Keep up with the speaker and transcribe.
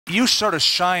you sort of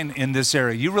shine in this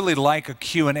area. You really like a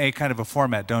Q&A kind of a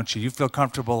format, don't you? You feel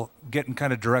comfortable getting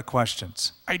kind of direct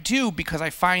questions. I do, because I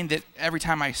find that every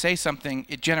time I say something,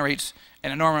 it generates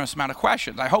an enormous amount of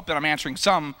questions. I hope that I'm answering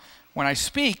some when I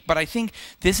speak, but I think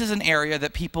this is an area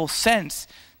that people sense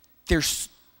there's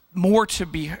more to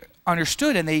be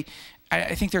understood, and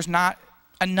I think there's not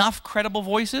enough credible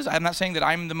voices. I'm not saying that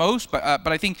I'm the most, but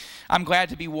I think I'm glad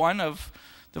to be one of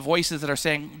the voices that are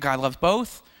saying God loves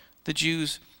both the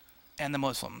Jews and the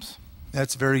Muslims.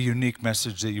 That's a very unique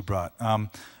message that you brought.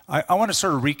 I want to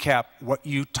sort of recap what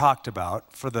you talked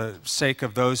about for the sake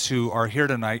of those who are here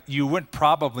tonight. You went,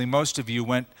 probably most of you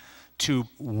went to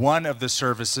one of the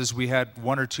services. We had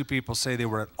one or two people say they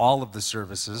were at all of the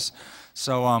services.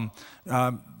 So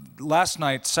last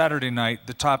night, Saturday night,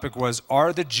 the topic was,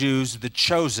 are the Jews the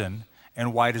chosen,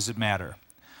 and why does it matter?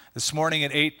 This morning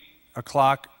at 8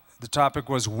 o'clock, the topic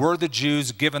was, were the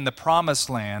Jews given the promised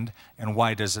land, and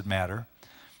why does it matter?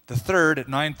 The third, at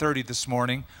 9:30 this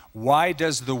morning, why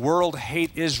does the world hate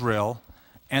Israel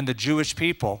and the Jewish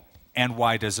people, and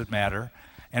why does it matter?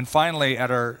 And finally,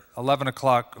 at our 11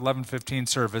 o'clock, 11:15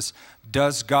 service,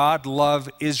 does God love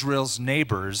Israel's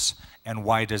neighbors, and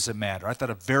why does it matter? I thought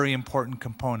a very important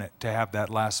component to have that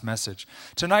last message.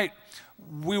 Tonight,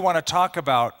 we want to talk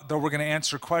about, though we're going to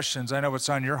answer questions, I know what's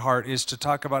on your heart, is to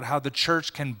talk about how the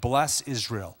church can bless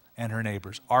Israel and her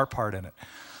neighbors, our part in it.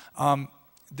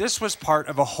 This was part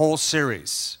of a whole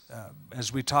series.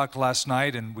 As we talked last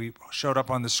night and we showed up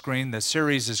on the screen, the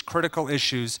series is Critical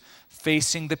Issues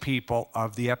Facing the People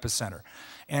of the Epicenter.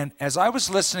 And as I was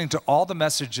listening to all the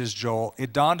messages, Joel,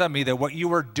 it dawned on me that what you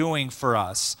were doing for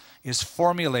us is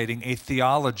formulating a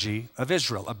theology of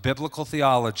Israel, a biblical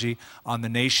theology on the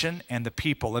nation and the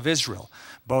people of Israel,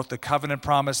 both the covenant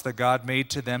promise that God made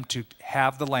to them to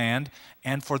have the land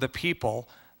and for the people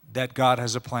that God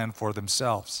has a plan for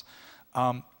themselves.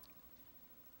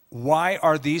 Why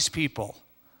are these people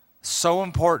so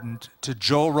important to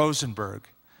Joel Rosenberg,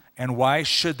 and why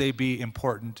should they be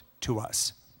important to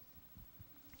us?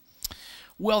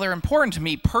 Well, they're important to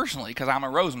me personally because I'm a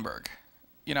Rosenberg.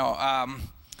 You know,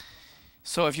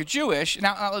 so if you're Jewish,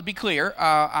 now let's be clear,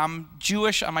 I'm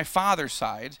Jewish on my father's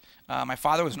side. My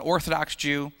father was an Orthodox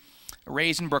Jew,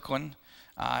 raised in Brooklyn.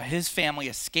 His family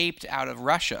escaped out of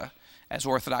Russia as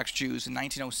Orthodox Jews in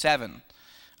 1907.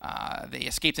 They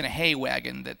escaped in a hay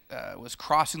wagon that was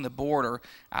crossing the border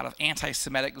out of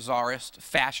anti-Semitic, czarist,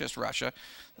 fascist Russia.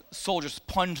 Soldiers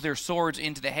plunged their swords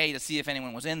into the hay to see if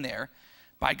anyone was in there.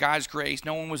 By God's grace,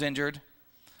 no one was injured.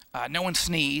 No one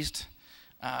sneezed.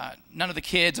 None of the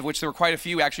kids, of which there were quite a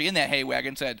few actually in that hay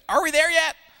wagon, said, "Are we there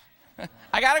yet?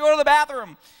 I got to go to the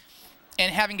bathroom."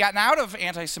 And having gotten out of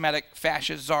anti-Semitic,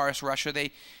 fascist, czarist Russia,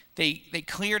 they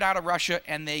cleared out of Russia,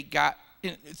 and they got,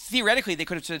 theoretically, they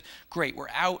could have said, great, we're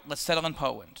out, let's settle in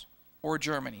Poland or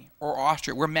Germany or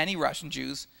Austria, where many Russian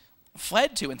Jews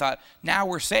fled to and thought, now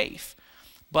we're safe.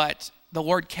 But the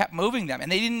Lord kept moving them,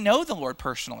 and they didn't know the Lord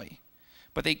personally.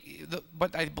 But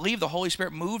I believe the Holy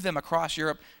Spirit moved them across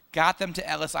Europe, got them to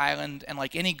Ellis Island, and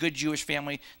like any good Jewish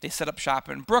family, they set up shop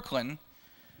in Brooklyn,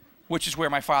 which is where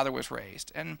my father was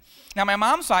raised. And now my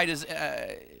mom's side is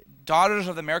Daughters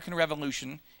of the American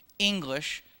Revolution,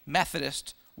 English,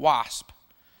 Methodist, WASP.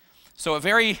 So a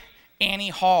very Annie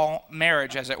Hall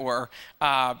marriage, as it were.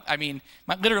 I mean,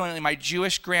 literally my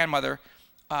Jewish grandmother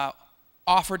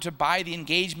offered to buy the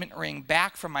engagement ring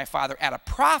back from my father at a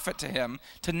profit to him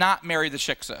to not marry the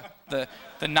shiksa,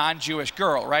 the non-Jewish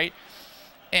girl, right?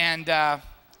 And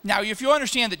now if you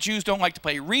understand that Jews don't like to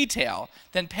play retail,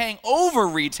 then paying over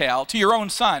retail to your own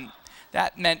son,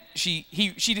 that meant she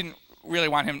didn't really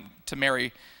want him to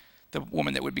marry the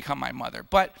woman that would become my mother.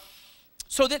 But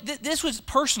so this was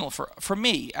personal for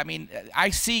me. I mean, I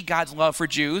see God's love for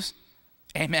Jews,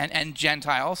 amen, and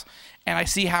Gentiles, and I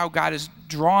see how God has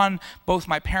drawn both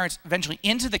my parents eventually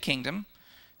into the kingdom,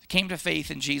 came to faith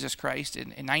in Jesus Christ in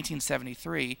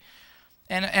 1973,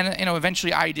 and you know,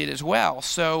 eventually I did as well.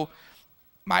 So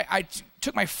I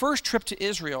took my first trip to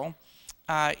Israel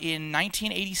in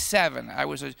 1987. I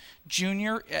was a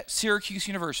junior at Syracuse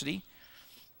University,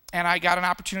 and I got an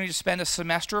opportunity to spend a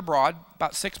semester abroad,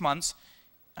 about 6 months,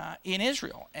 in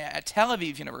Israel at Tel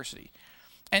Aviv University.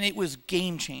 And it was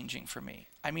game-changing for me.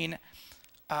 I mean,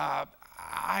 I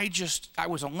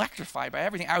was electrified by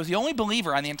everything. I was the only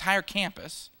believer on the entire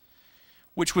campus,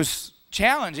 which was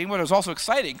challenging, but it was also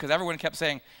exciting because everyone kept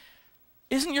saying,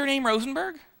 "Isn't your name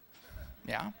Rosenberg?"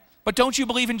 Yeah. "But don't you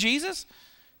believe in Jesus?"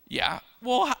 Yeah.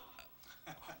 "Well,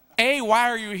 A, why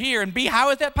are you here? And B, how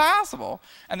is that possible?"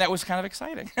 And that was kind of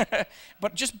exciting.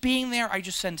 But just being there, I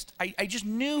just sensed, I just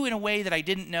knew in a way that I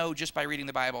didn't know just by reading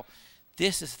the Bible,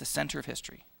 this is the center of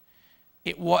history.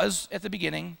 It was at the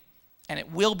beginning, and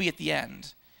it will be at the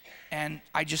end. And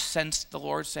I just sensed the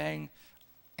Lord saying,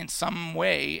 in some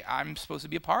way, I'm supposed to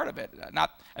be a part of it.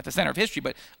 Not at the center of history,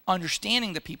 but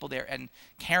understanding the people there and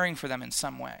caring for them in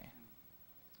some way.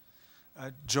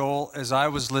 Joel, as I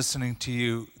was listening to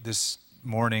you this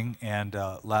morning and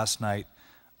last night,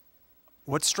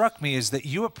 what struck me is that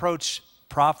you approach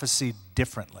prophecy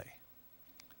differently.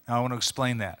 Now, I want to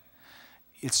explain that.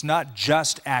 It's not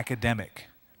just academic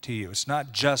to you. It's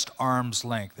not just arm's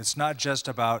length. It's not just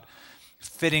about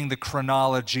fitting the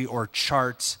chronology or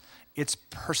charts. It's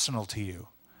personal to you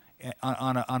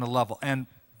on a level. And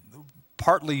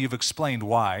partly you've explained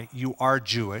why. You are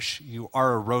Jewish. You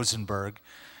are a Rosenberg.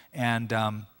 And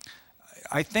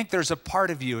I think there's a part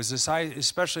of you,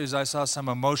 especially as I saw some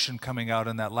emotion coming out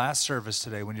in that last service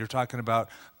today when you're talking about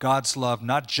God's love,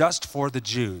 not just for the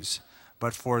Jews,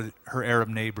 but for her Arab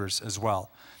neighbors as well,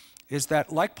 is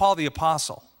that like Paul the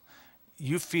Apostle,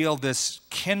 you feel this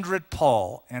kindred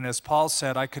pull, and as Paul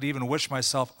said, I could even wish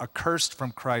myself accursed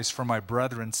from Christ for my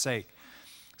brethren's sake.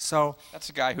 So that's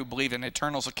a guy who believed in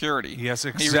eternal security. Yes,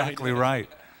 exactly right.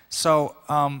 So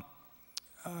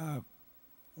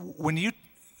when you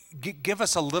give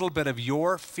us a little bit of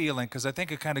your feeling, because I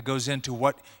think it kind of goes into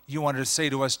what you wanted to say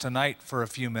to us tonight for a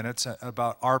few minutes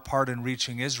about our part in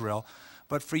reaching Israel.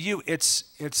 But for you,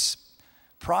 it's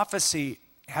prophecy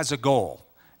has a goal.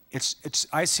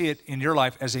 I see it in your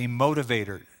life as a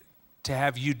motivator to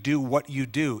have you do what you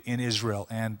do in Israel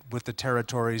and with the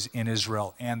territories in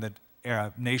Israel and the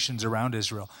nations around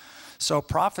Israel. So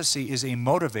prophecy is a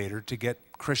motivator to get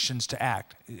Christians to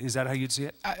act. Is that how you'd see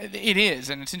it? It is,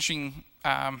 and it's interesting.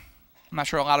 I'm not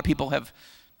sure a lot of people have,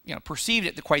 perceived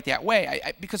it quite that way.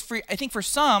 Because I think for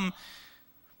some,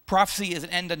 prophecy is an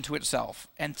end unto itself,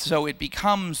 and so it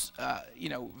becomes,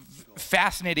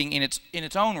 fascinating in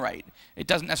its own right. It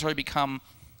doesn't necessarily become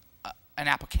an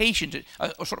application to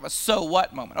a sort of a so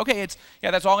what moment. Okay,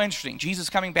 that's all interesting. Jesus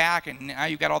coming back, and now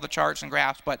you've got all the charts and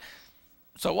graphs, but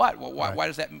so what? Well, why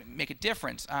does that make a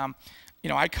difference?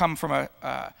 I come from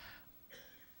a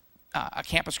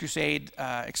Campus Crusade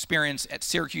experience at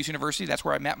Syracuse University. That's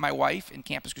where I met my wife in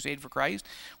Campus Crusade for Christ,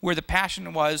 where the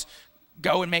passion was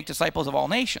go and make disciples of all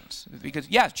nations. Because,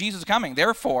 yes, Jesus is coming.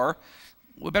 Therefore,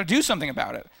 we better do something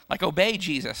about it, like obey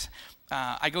Jesus.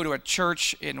 I go to a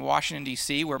church in Washington,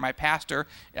 D.C., where my pastor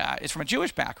is from a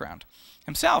Jewish background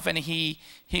himself, and he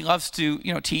loves to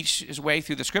teach his way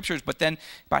through the scriptures. But then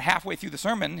about halfway through the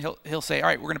sermon, he'll say, all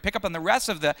right, we're going to pick up on the rest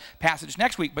of the passage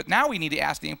next week, but now we need to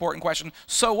ask the important question,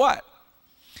 so what?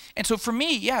 And so for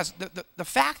me, yes, the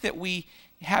fact that we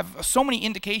have so many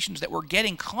indications that we're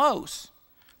getting closer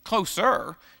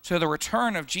to the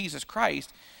return of Jesus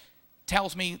Christ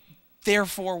tells me,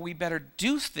 therefore, we better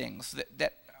do things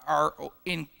that are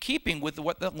in keeping with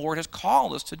what the Lord has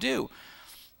called us to do.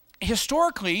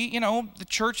 Historically, the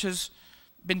church has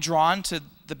been drawn to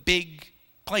the big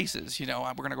places.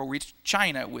 We're going to go reach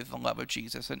China with the love of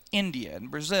Jesus, and India, and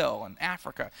Brazil, and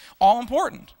Africa. All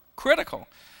important, critical.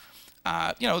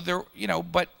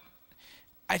 But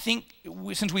I think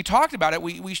since we talked about it,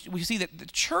 we see that the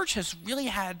church has really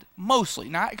had mostly,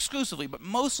 not exclusively, but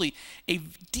mostly a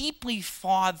deeply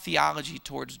flawed theology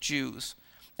towards Jews.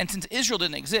 And since Israel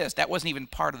didn't exist, that wasn't even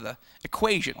part of the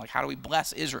equation. Like, how do we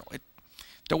bless Israel?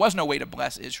 There was no way to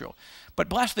bless Israel. But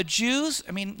bless the Jews,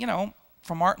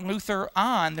 from Martin Luther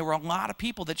on, there were a lot of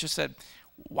people that just said,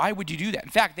 why would you do that? In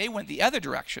fact, they went the other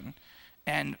direction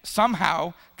and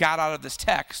somehow got out of this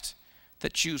text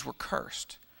that Jews were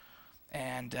cursed.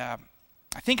 And I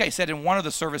think I said in one of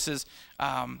the services,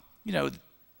 the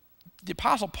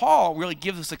Apostle Paul really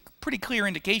gives us a pretty clear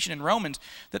indication in Romans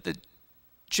that the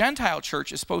Gentile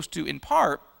church is supposed to, in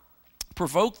part,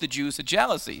 provoke the Jews to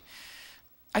jealousy.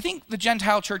 I think the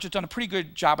Gentile church has done a pretty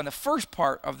good job in the first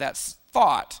part of that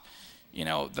thought.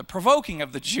 The provoking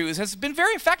of the Jews has been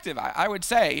very effective, I would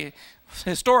say,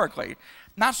 historically.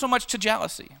 Not so much to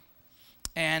jealousy.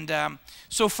 And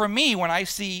so for me, when I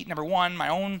see, number one, my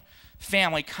own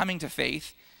family coming to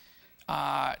faith,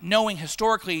 knowing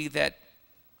historically that,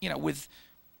 with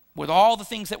all the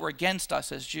things that were against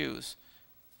us as Jews,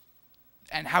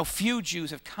 and how few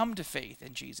Jews have come to faith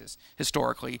in Jesus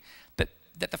historically, that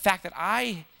the fact that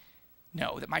I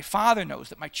know, that my father knows,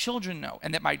 that my children know,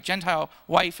 and that my Gentile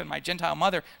wife and my Gentile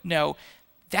mother know,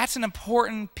 that's an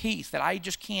important piece that I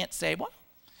just can't say, well,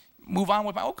 move on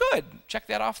with good, check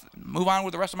that off, move on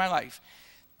with the rest of my life.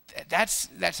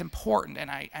 That's important,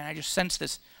 and I just sense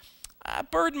this,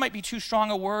 burden might be too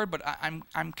strong a word, but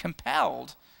I'm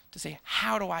compelled to say,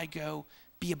 how do I go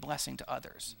be a blessing to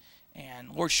others? And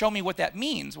Lord, show me what that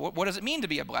means. What does it mean to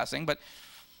be a blessing? But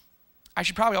I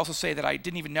should probably also say that I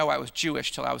didn't even know I was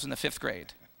Jewish till I was in the 5th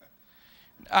grade.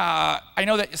 I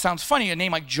know that it sounds funny, a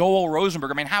name like Joel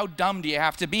Rosenberg. I mean, how dumb do you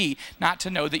have to be not to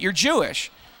know that you're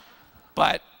Jewish?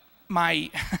 But my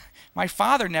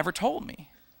father never told me,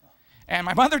 and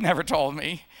my mother never told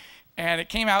me. And it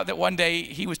came out that one day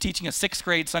he was teaching a 6th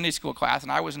grade Sunday school class,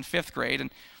 and I was in 5th grade,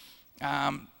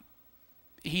 and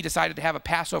he decided to have a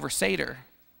Passover Seder.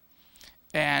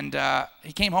 And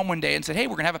he came home one day and said, hey,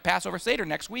 we're going to have a Passover Seder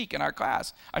next week in our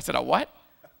class. I said, a what?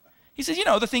 He says, you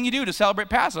know, the thing you do to celebrate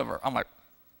Passover. I'm like,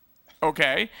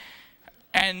 okay.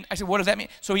 And I said, what does that mean?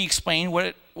 So he explained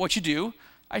what you do.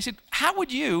 I said, how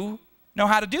would you know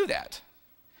how to do that?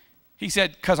 He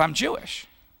said, because I'm Jewish.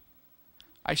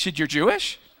 I said, you're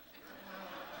Jewish?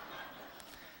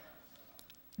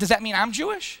 Does that mean I'm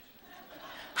Jewish?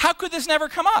 How could this never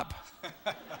come up?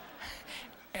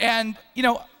 And, you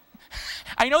know,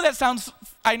 I know that sounds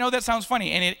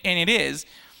funny, and it is,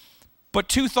 but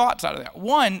 2 thoughts out of that.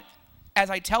 One, as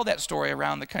I tell that story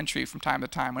around the country from time to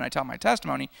time when I tell my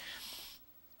testimony,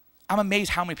 I'm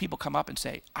amazed how many people come up and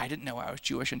say, I didn't know I was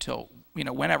Jewish until, you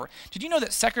know, whenever. Did you know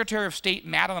that Secretary of State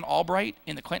Madeleine Albright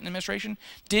in the Clinton administration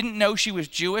didn't know she was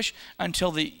Jewish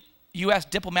until the U.S.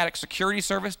 Diplomatic Security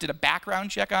Service did a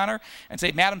background check on her and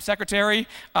said, Madam Secretary,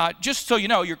 just so you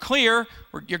know, you're clear,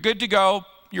 you're good to go,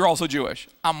 you're also Jewish.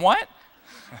 I'm what?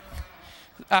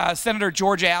 Senator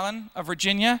George Allen of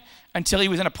Virginia, until he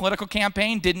was in a political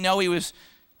campaign, didn't know he was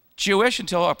Jewish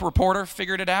until a reporter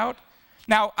figured it out.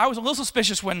 Now, I was a little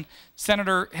suspicious when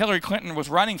Senator Hillary Clinton was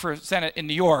running for Senate in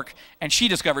New York and she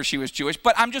discovered she was Jewish,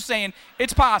 but I'm just saying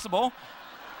it's possible.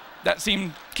 That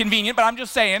seemed convenient, but I'm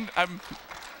just saying.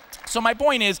 So my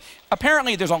point is,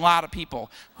 apparently there's a lot of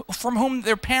people from whom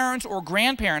their parents or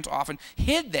grandparents often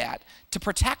hid that to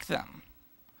protect them.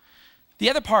 The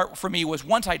other part for me was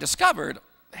once I discovered,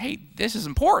 hey, this is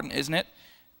important, isn't it?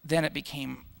 Then it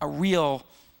became a real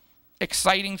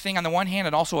exciting thing on the one hand,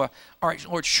 and also all right,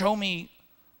 Lord, show me.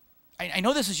 I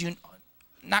know this is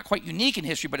not quite unique in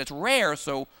history, but it's rare,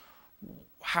 so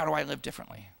how do I live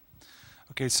differently?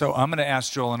 Okay, so I'm going to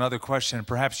ask Joel another question.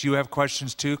 Perhaps you have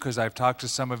questions too, because I've talked to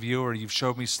some of you, or you've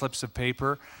showed me slips of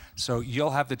paper. So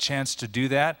you'll have the chance to do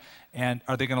that. And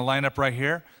are they going to line up right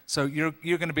here? So you're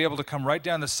going to be able to come right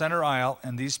down the center aisle,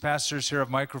 and these pastors here have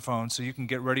microphones, so you can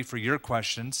get ready for your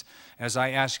questions as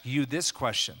I ask you this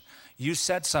question. You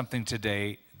said something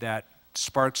today that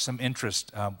sparked some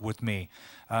interest with me.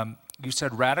 You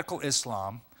said radical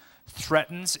Islam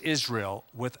threatens Israel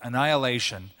with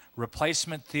annihilation.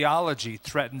 Replacement theology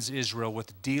threatens Israel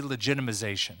with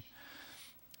delegitimization.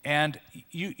 And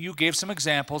you gave some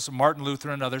examples of Martin Luther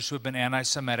and others who have been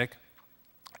anti-Semitic.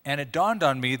 And it dawned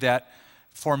on me that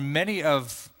for many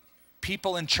of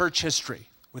people in church history,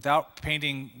 without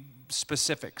painting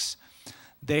specifics,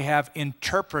 they have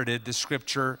interpreted the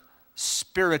scripture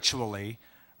spiritually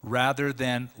rather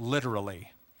than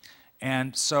literally.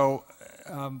 And so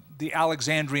the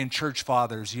Alexandrian church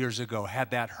fathers years ago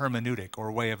had that hermeneutic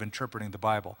or way of interpreting the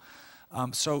Bible.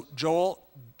 So Joel,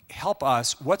 help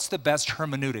us. What's the best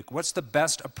hermeneutic? What's the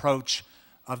best approach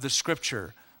of the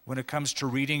scripture when it comes to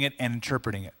reading it and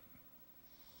interpreting it?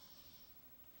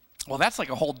 Well, that's like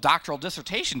a whole doctoral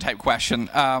dissertation type question.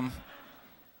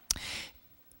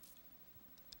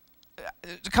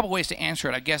 There's a couple ways to answer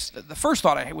it. I guess the first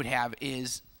thought I would have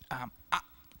is,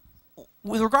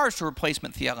 with regards to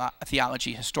replacement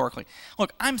theology historically,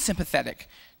 look, I'm sympathetic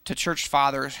to church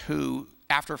fathers who,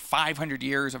 after 500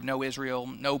 years of no Israel,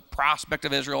 no prospect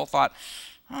of Israel, thought,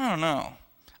 I don't know,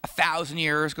 1,000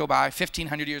 years go by,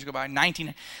 1,500 years go by,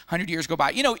 1,900 years go by.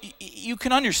 You know, you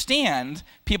can understand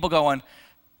people going,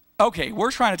 okay,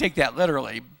 we're trying to take that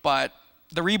literally, but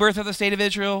the rebirth of the state of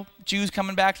Israel, Jews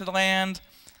coming back to the land,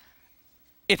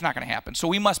 it's not going to happen. So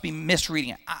we must be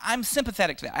misreading it. I'm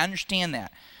sympathetic to that. I understand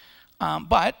that.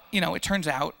 But, you know, it turns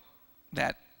out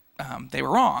that they were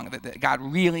wrong, that God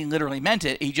really literally meant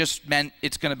it. He just meant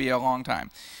it's going to be a long time.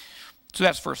 So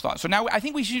that's first thought. So now I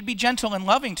think we should be gentle and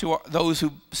loving to those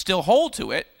who still hold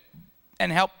to it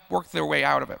and help work their way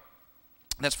out of it.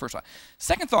 That's first thought.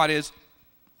 Second thought is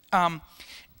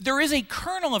there is a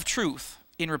kernel of truth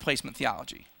in replacement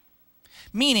theology,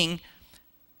 meaning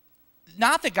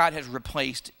not that God has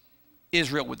replaced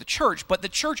Israel with the church, but the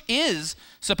church is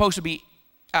supposed to be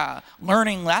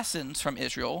learning lessons from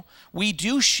Israel. We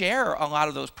do share a lot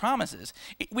of those promises.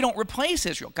 We don't replace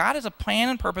Israel. God has a plan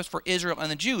and purpose for Israel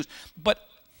and the Jews, but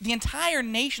the entire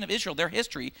nation of Israel, their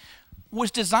history,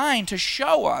 was designed to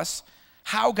show us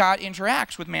how God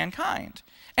interacts with mankind.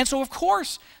 And so, of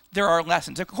course, there are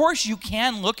lessons. Of course, you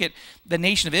can look at the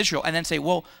nation of Israel and then say,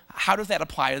 well, how does that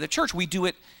apply to the church? We do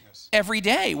it every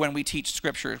day when we teach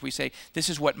scriptures. We say, this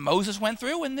is what Moses went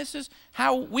through, and this is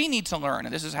how we need to learn,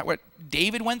 and this is what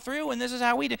David went through, and this is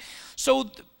how we do.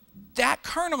 So that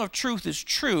kernel of truth is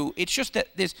true. It's just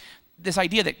that this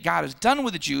idea that God is done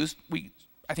with the Jews,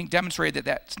 I think demonstrated that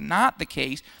that's not the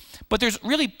case. But there's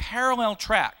really parallel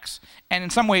tracks, and in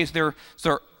some ways they're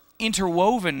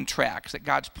interwoven tracks, that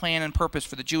God's plan and purpose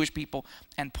for the Jewish people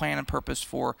and plan and purpose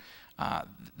for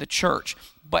the church.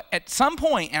 But at some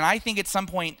point, and I think at some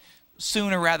point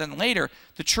sooner rather than later,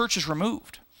 the church is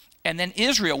removed. And then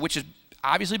Israel, which has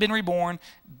obviously been reborn,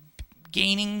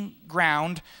 gaining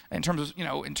ground in terms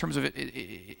of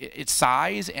its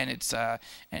size and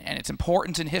its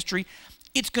importance in history,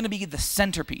 it's going to be the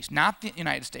centerpiece, not the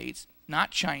United States,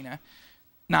 not China,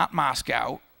 not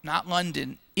Moscow, not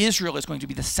London. Israel is going to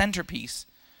be the centerpiece.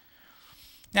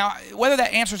 Now, whether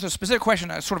that answers a specific question,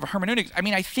 sort of a hermeneutics, I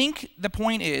mean, I think the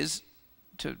point is,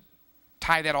 to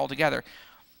tie that all together,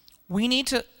 we need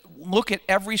to look at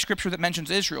every scripture that mentions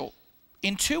Israel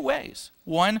in two ways.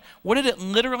 One, what did it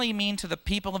literally mean to the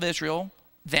people of Israel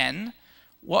then?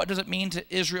 What does it mean to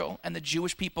Israel and the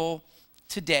Jewish people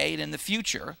today and in the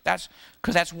future? That's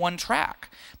because that's one track.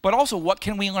 But also, what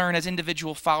can we learn as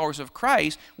individual followers of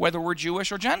Christ, whether we're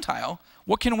Jewish or Gentile?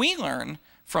 What can we learn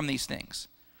from these things?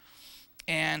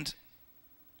 And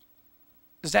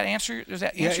does that answer your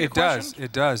question? Yeah,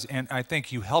 it does. And I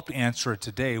think you helped answer it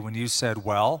today when you said,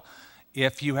 well,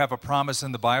 if you have a promise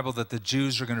in the Bible that the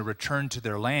Jews are going to return to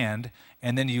their land,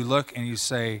 and then you look and you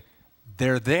say,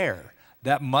 they're there,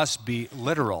 that must be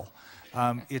literal.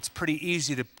 It's pretty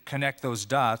easy to connect those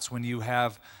dots when you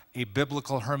have a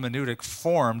biblical hermeneutic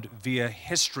formed via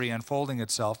history unfolding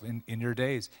itself in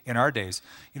our days.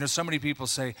 You know, so many people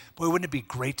say, boy, wouldn't it be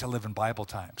great to live in Bible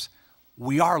times?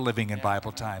 We are living in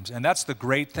Bible times, and that's the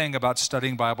great thing about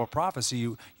studying Bible prophecy.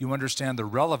 You understand the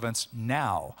relevance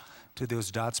now to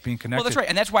those dots being connected. Well, that's right,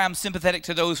 and that's why I'm sympathetic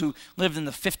to those who lived in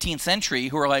the 15th century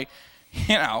who are like,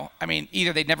 I mean,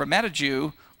 either they'd never met a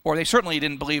Jew, or they certainly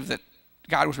didn't believe that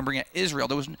God was going to bring Israel.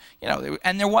 There was,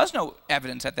 and there was no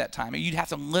evidence at that time. You'd have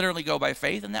to literally go by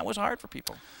faith, and that was hard for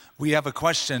people. We have a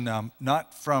question,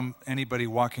 not from anybody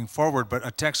walking forward, but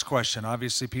a text question.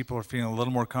 Obviously, people are feeling a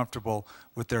little more comfortable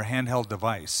with their handheld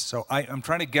device. So I'm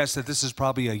trying to guess that this is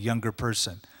probably a younger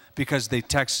person because they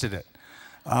texted it.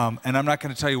 And I'm not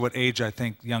going to tell you what age I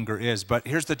think younger is, but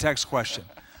here's the text question.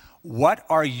 What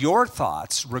are your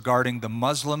thoughts regarding the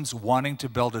Muslims wanting to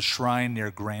build a shrine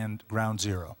near Ground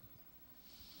Zero?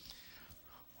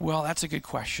 Well, that's a good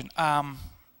question. I'm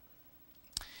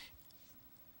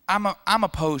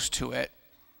opposed to it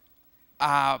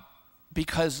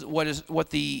because what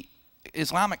the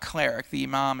Islamic cleric, the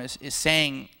imam, is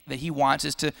saying that he wants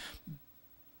is to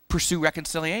pursue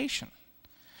reconciliation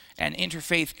and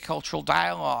interfaith cultural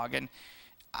dialogue. And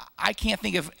I can't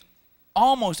think of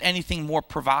almost anything more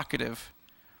provocative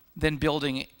than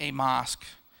building a mosque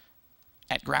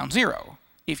at Ground Zero.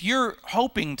 If you're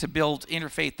hoping to build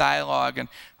interfaith dialogue and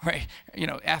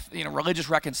religious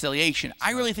reconciliation,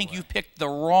 I really think you've picked the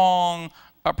wrong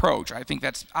approach. I think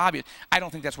that's obvious. I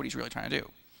don't think that's what he's really trying to do.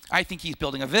 I think he's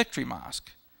building a victory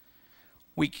mosque.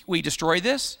 We destroyed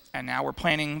this, and now we're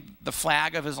planting the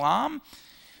flag of Islam.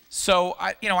 So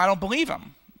I don't believe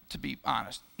him, to be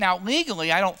honest. Now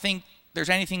legally, I don't think there's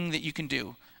anything that you can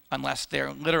do unless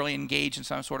they're literally engaged in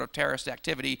some sort of terrorist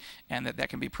activity and that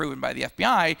can be proven by the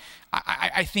FBI.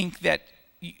 I think that,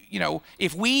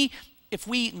 if we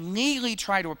legally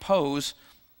try to oppose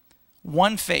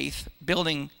one faith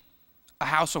building a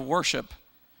house of worship,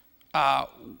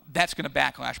 that's going to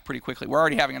backlash pretty quickly. We're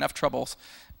already having enough troubles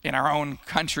in our own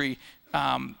country.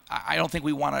 I don't think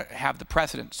we want to have the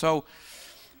precedent. So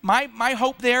my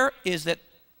hope there is that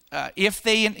if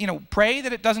they pray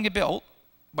that it doesn't get built,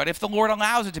 but if the Lord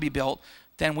allows it to be built,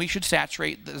 then we should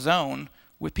saturate the zone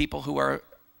with people who are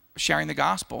sharing the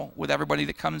gospel with everybody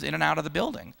that comes in and out of the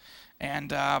building.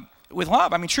 And with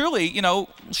love. I mean, truly,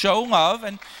 show love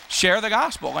and share the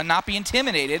gospel and not be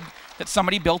intimidated that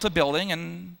somebody built a building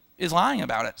and is lying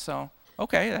about it. So,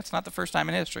 okay, that's not the first time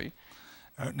in history.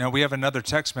 Now, we have another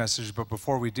text message, but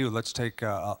before we do, let's take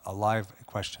a live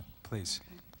question, please.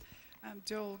 Okay.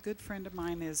 Joel, a good friend of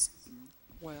mine is,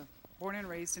 born and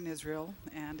raised in Israel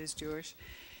and is Jewish,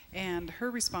 and her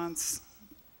response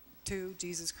to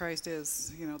Jesus Christ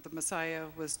is, the Messiah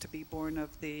was to be born of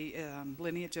the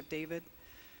lineage of David,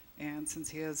 and since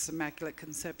he has immaculate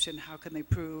conception, how can they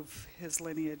prove his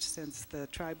lineage since the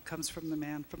tribe comes from the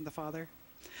man, from the father?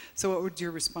 So what would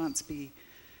your response be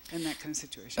in that kind of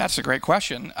situation? That's a great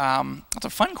question. That's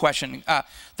a fun question.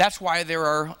 That's why there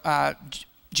are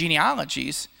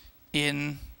genealogies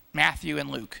in Matthew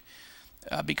and Luke.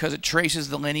 because it traces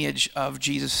the lineage of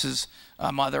Jesus'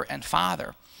 mother and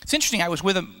father. It's interesting. I was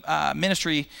with a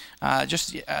ministry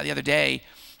just the other day,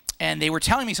 and they were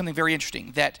telling me something very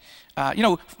interesting, that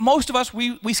most of us,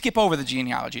 we skip over the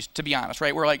genealogies, to be honest,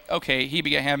 right? We're like, okay, he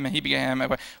begat him, and he begat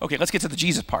him. Okay, let's get to the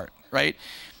Jesus part, right?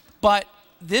 But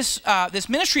this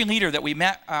ministry leader that we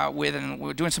met with and we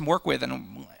were doing some work with,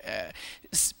 and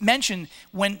mentioned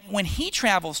when he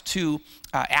travels to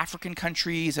African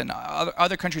countries and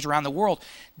other countries around the world,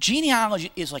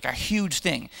 genealogy is like a huge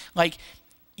thing. Like,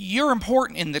 you're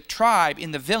important in the tribe,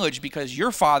 in the village, because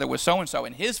your father was so-and-so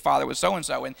and his father was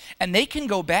so-and-so, and they can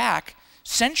go back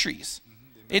centuries.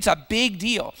 It's a big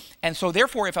deal. And so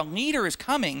therefore, if a leader is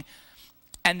coming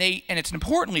and it's an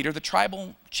important leader, the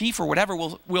tribal chief or whatever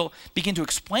will begin to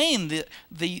explain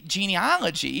the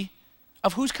genealogy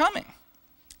of who's coming.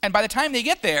 And by the time they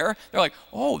get there, they're like,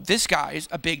 oh, this guy's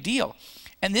a big deal.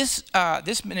 And this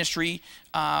ministry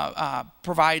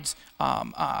provides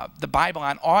the Bible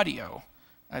on audio.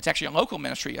 It's actually a local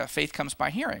ministry. Faith comes by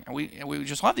hearing. And we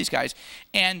just love these guys.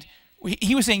 And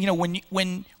he was saying,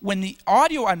 when the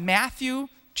audio on Matthew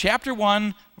chapter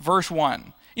 1, verse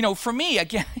 1, for me,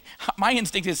 again, my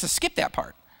instinct is to skip that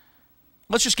part.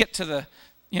 Let's just get to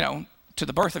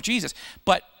the birth of Jesus.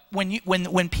 But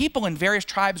when people in various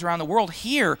tribes around the world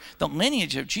hear the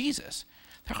lineage of Jesus,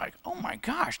 they're like, oh my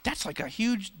gosh, that's like a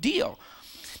huge deal.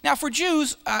 Now for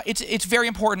Jews, it's very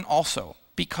important also,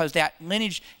 because that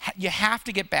lineage, you have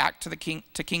to get back to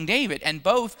King David, and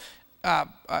both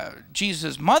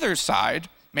Jesus' mother's side,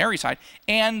 Mary's side,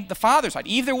 and the father's side.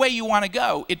 Either way you want to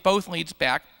go, it both leads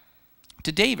back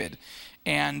to David,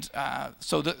 and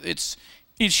so it's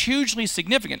hugely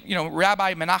significant.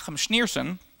 Rabbi Menachem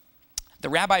Schneerson, the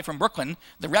rabbi from Brooklyn,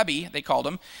 the Rebbe they called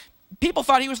him, people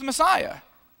thought he was the Messiah,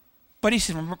 but he's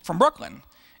from Brooklyn,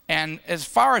 and as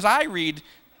far as I read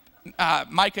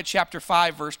Micah chapter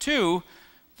 5 verse 2,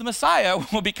 the Messiah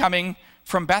will be coming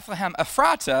from Bethlehem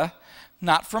Ephrata,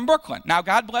 not from Brooklyn. Now,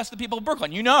 God bless the people of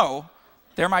Brooklyn.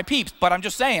 They're my peeps, but I'm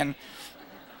just saying,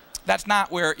 that's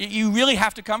not where, you really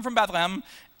have to come from Bethlehem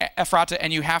Ephrata,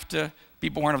 and you have to be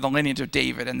born of the lineage of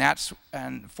David.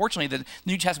 And fortunately, the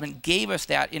New Testament gave us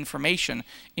that information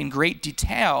in great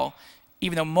detail,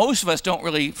 even though most of us don't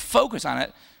really focus on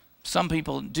it. Some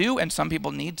people do, and some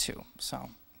people need to. So,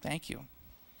 thank you.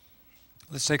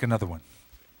 Let's take another one.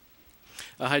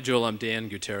 Hi, Joel. I'm Dan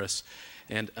Gutierrez.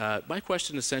 And my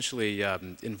question essentially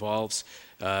involves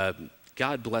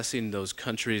God blessing those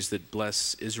countries that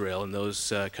bless Israel, and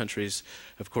those countries,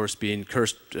 of course, being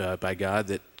cursed by God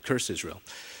that curse Israel.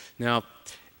 Now,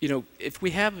 if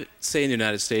we have, say, in the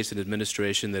United States, an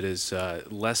administration that is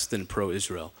less than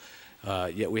pro-Israel,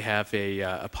 yet we have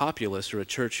a populace or a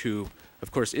church who,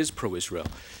 of course, is pro-Israel,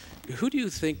 who do you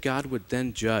think God would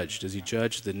then judge? Does he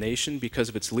judge the nation because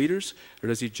of its leaders, or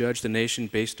does he judge the nation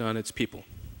based on its people?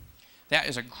 That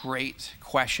is a great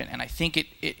question, and I think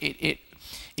it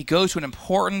goes to an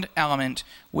important element,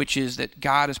 which is that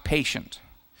God is patient.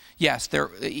 Yes,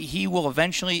 he will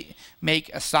eventually make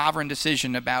a sovereign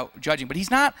decision about judging, but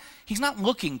he's not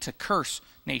looking to curse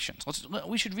nations.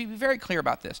 We should be very clear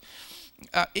about this,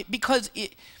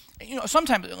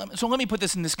 sometimes, so let me put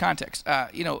this in this context.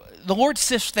 The Lord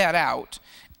sifts that out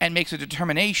and makes a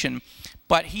determination,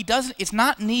 but he doesn't, it's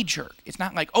not knee-jerk. It's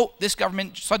not like, oh, this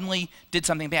government suddenly did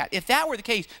something bad. If that were the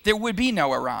case, there would be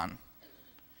no Iran.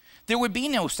 There would be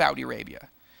no Saudi Arabia.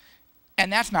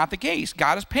 And that's not the case.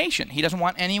 God is patient. He doesn't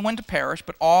want anyone to perish,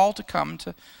 but all to come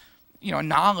to,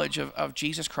 knowledge of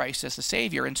Jesus Christ as the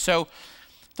Savior. And so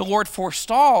the Lord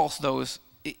forestalls those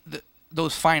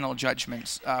final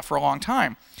judgments for a long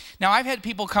time. Now, I've had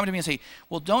people come to me and say,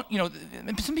 well,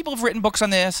 some people have written books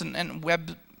on this and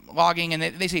web blogging, and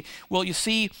they say, well, you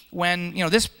see, when,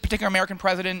 this particular American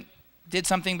president did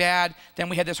something bad, then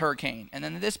we had this hurricane, and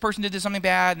then this person did something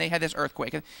bad, and they had this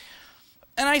earthquake. And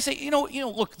I say,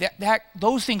 look,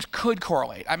 those things could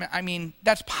correlate. I mean,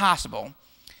 that's possible.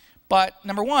 But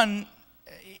number one,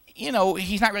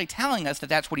 he's not really telling us that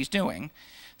that's what he's doing.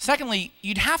 Secondly,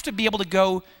 you'd have to be able to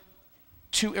go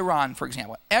to Iran, for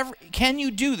example. Can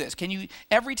you do this?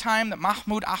 Every time that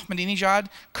Mahmoud Ahmadinejad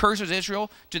curses Israel,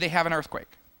 do they have an earthquake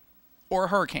or a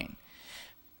hurricane?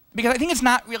 Because I think it's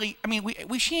not really,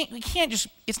 we can't just,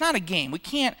 it's not a game. We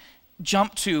can't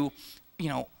jump to,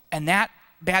 and that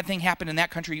bad thing happened in that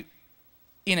country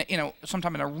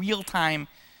sometime in a real-time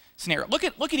scenario. Look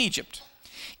at Egypt.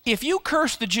 If you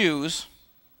curse the Jews,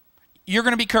 you're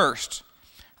going to be cursed.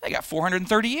 They got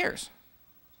 430 years.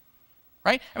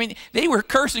 Right? They were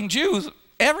cursing Jews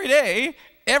every day,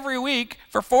 every week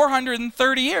for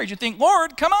 430 years. You think,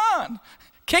 Lord, come on,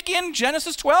 kick in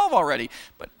Genesis 12 already.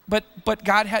 but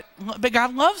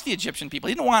God loves the Egyptian people.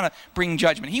 He didn't want to bring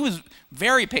judgment. He was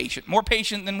very patient, more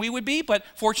patient than we would be, but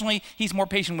fortunately, he's more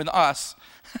patient with us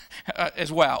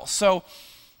as well. So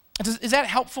is that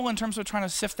helpful in terms of trying to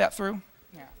sift that through?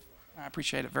 Yeah, I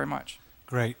appreciate it very much.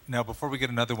 Great. Now, before we get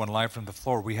another one live from the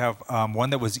floor, we have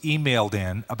one that was emailed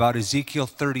in about Ezekiel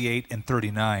 38 and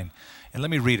 39. And let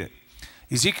me read it.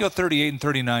 Ezekiel 38 and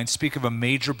 39 speak of a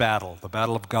major battle, the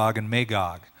battle of Gog and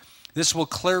Magog. This will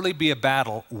clearly be a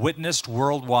battle witnessed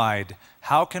worldwide.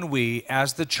 How can we,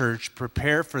 as the church,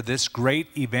 prepare for this great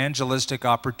evangelistic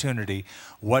opportunity?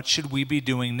 What should we be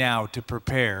doing now to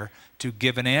prepare to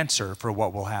give an answer for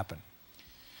what will happen?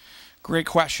 Great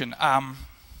question.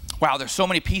 Wow, there's so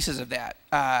many pieces of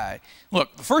that.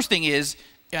 Look, the first thing is,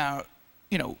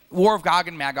 War of Gog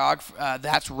and Magog,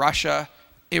 that's Russia,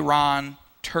 Iran,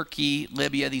 Turkey,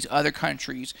 Libya, these other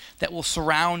countries that will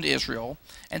surround Israel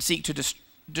and seek to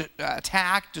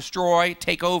attack, destroy,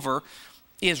 take over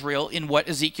Israel in what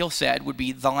Ezekiel said would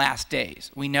be the last days.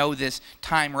 We know this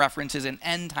time reference is an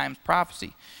end times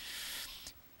prophecy.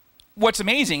 What's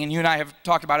amazing, and you and I have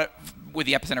talked about it with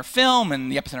the Epicenter film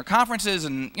and the Epicenter conferences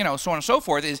and so on and so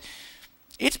forth, is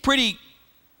it's pretty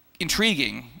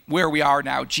intriguing where we are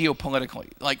now geopolitically.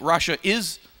 Like Russia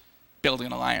is building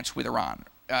an alliance with Iran.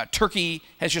 Turkey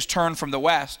has just turned from the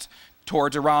west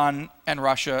towards Iran and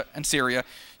Russia and Syria.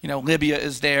 Libya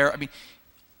is there. I mean,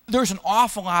 there's an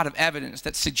awful lot of evidence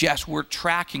that suggests we're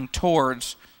tracking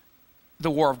towards the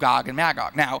War of Gog and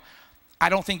Magog. Now, I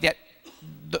don't think that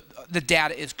the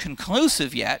data is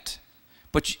conclusive yet,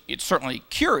 but it's certainly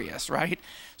curious, right?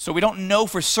 So we don't know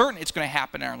for certain it's going to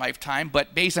happen in our lifetime,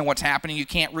 but based on what's happening, you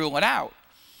can't rule it out.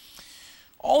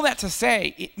 All that to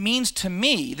say, it means to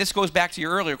me, this goes back to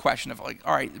your earlier question of like,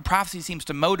 all right, prophecy seems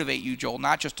to motivate you, Joel,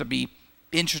 not just to be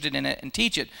interested in it and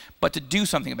teach it, but to do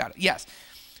something about it. Yes,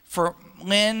 for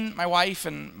Lynn, my wife,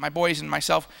 and my boys and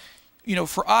myself,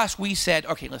 for us, we said,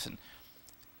 okay, listen,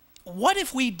 what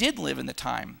if we did live in the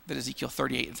time that Ezekiel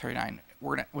 38 and 39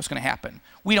 was going to happen?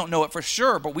 We don't know it for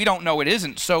sure, but we don't know it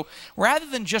isn't. So rather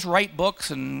than just write books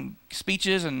and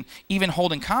speeches and even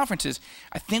holding conferences,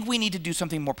 I think we need to do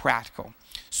something more practical.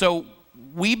 So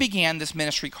we began this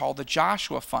ministry called the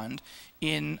Joshua Fund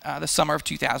in the summer of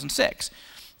 2006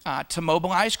 to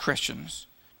mobilize Christians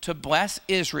to bless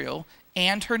Israel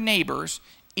and her neighbors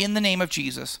in the name of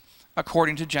Jesus,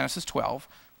 according to Genesis 12,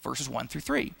 verses 1 through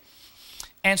 3.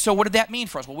 And so what did that mean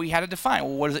for us? Well, we had to define,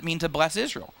 well, what does it mean to bless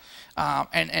Israel?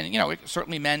 It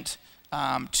certainly meant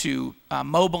to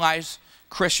mobilize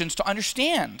Christians to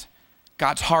understand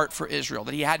God's heart for Israel,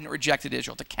 that he hadn't rejected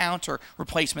Israel, to counter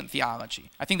replacement theology.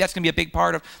 I think that's going to be a big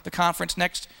part of the conference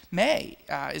next May,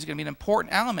 is going to be an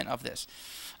important element of this.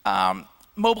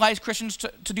 Mobilize Christians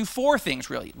to do four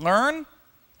things, really. Learn,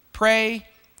 pray,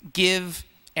 give,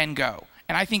 and go.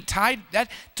 And I think to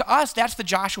us, that's the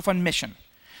Joshua Fund mission,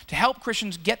 to help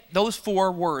Christians get those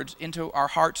four words into our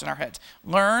hearts and our heads.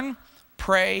 Learn,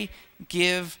 pray,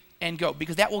 give, and go.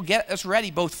 Because that will get us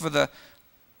ready both for the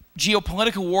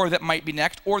geopolitical war that might be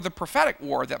next or the prophetic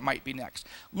war that might be next.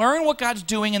 Learn what God's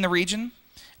doing in the region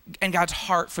and God's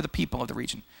heart for the people of the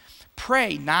region.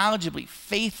 Pray knowledgeably,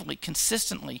 faithfully,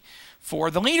 consistently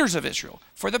for the leaders of Israel,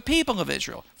 for the people of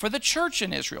Israel, for the church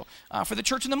in Israel, for the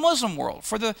church in the Muslim world,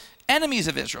 for the enemies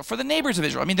of Israel, for the neighbors of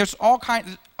Israel. I mean, there's all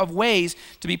kinds of ways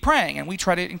to be praying, and we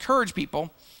try to encourage people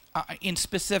in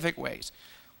specific ways.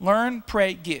 Learn,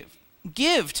 pray, give.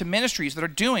 Give to ministries that are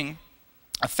doing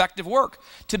effective work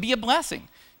to be a blessing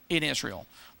in Israel.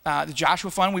 The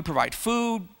Joshua Fund, we provide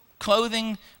food,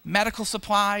 clothing, medical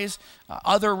supplies,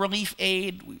 other relief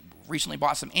aid. We recently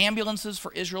bought some ambulances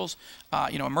for Israel's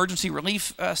emergency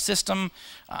relief system.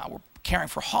 We're caring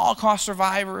for Holocaust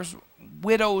survivors,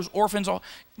 widows, orphans,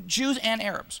 Jews and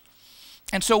Arabs.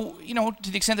 And so,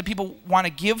 to the extent that people want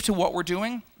to give to what we're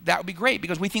doing, that would be great,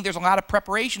 because we think there's a lot of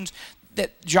preparations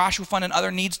that Joshua Fund and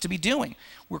other needs to be doing.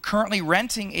 We're currently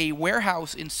renting a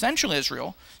warehouse in central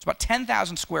Israel. It's about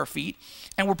 10,000 square feet,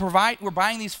 and we're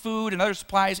buying these food and other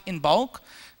supplies in bulk,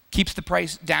 keeps the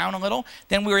price down a little.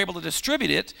 Then we were able to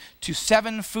distribute it to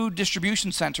 7 food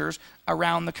distribution centers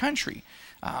around the country.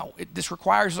 This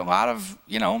requires a lot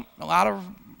of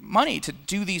money to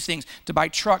do these things, to buy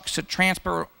trucks, to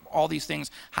transport all these things,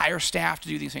 hire staff to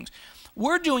do these things.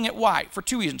 We're doing it, why? For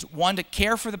 2 reasons. One, to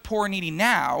care for the poor and needy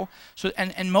now,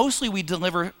 and mostly we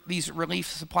deliver these relief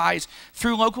supplies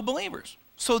through local believers,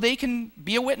 so they can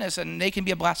be a witness and they can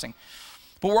be a blessing.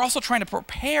 But we're also trying to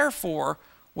prepare for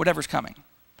whatever's coming.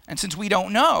 And since we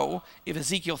don't know if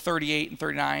Ezekiel 38 and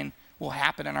 39 will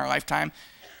happen in our lifetime,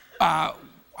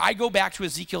 I go back to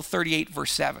Ezekiel 38,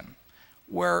 verse 7,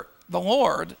 where the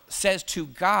Lord says to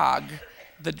Gog,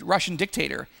 the Russian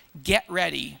dictator, get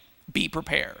ready, be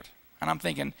prepared. And I'm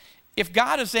thinking, if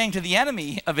God is saying to the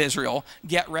enemy of Israel,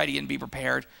 get ready and be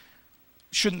prepared,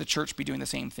 shouldn't the church be doing the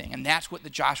same thing? And that's what the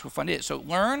Joshua Fund is. So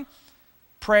learn,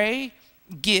 pray,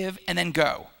 give, and then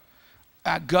go.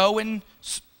 Go and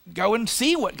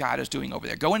see what God is doing over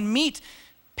there. Go and meet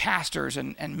pastors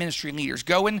and ministry leaders.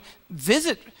 Go and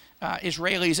visit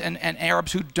Israelis and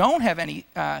Arabs who don't have any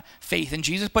faith in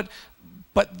Jesus, but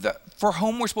for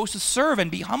whom we're supposed to serve and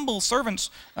be humble servants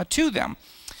to them.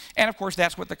 And of course,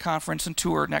 that's what the conference and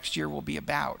tour next year will be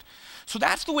about. So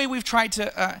that's the way we've tried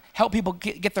to help people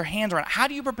get their hands around it. How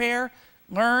do you prepare?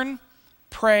 Learn,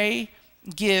 pray,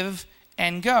 give,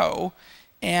 and go.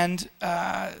 And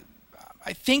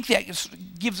I think that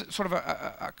gives sort of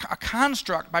a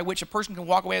construct by which a person can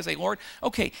walk away and say, Lord,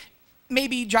 okay,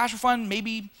 maybe Joshua Fund,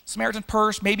 maybe Samaritan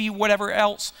Purse, maybe whatever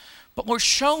else, but Lord,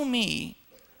 show me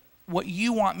what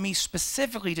you want me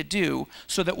specifically to do,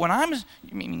 so that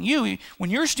when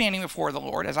you're standing before the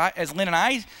Lord, as Lynn and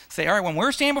I say, all right, when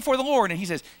we're standing before the Lord, and he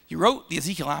says, you wrote the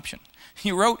Ezekiel option,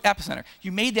 you wrote Epicenter,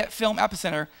 you made that film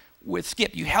Epicenter with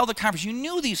Skip, you held the conference, you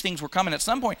knew these things were coming at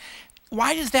some point.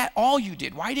 Why is that all you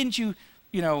did? Why didn't you,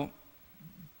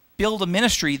 build a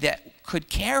ministry that could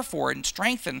care for and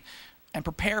strengthen and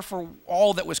prepare for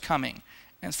all that was coming?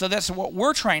 And so that's what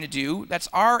we're trying to do. That's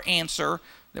our answer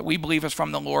that we believe is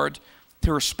from the Lord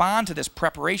to respond to this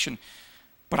preparation.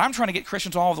 But I'm trying to get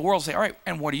Christians all over the world to say, all right,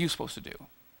 and what are you supposed to do?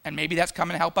 And maybe that's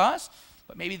coming to help us,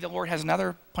 but maybe the Lord has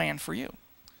another plan for you.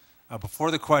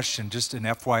 Before the question, just an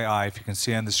FYI, if you can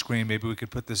see on the screen, maybe we could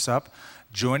put this up.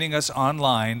 Joining us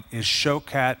online is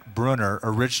Shokat Brunner,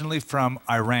 originally from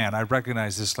Iran. I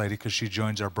recognize this lady because she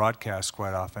joins our broadcast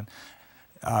quite often.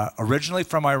 Originally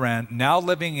from Iran, now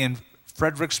living in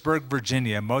Fredericksburg,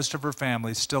 Virginia. Most of her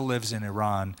family still lives in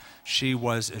Iran. She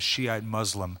was a Shiite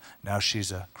Muslim. Now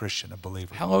she's a Christian, a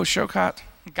believer. Hello, Shokat.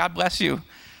 God bless you.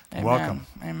 Amen. Welcome.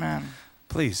 Amen.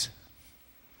 Please.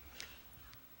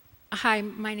 Hi,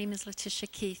 my name is Letitia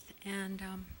Keith, and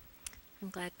I'm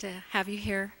glad to have you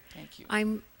here. Thank you.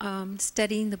 I'm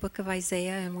studying the book of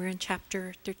Isaiah, and we're in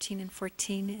chapter 13 and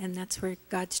 14, and that's where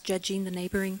God's judging the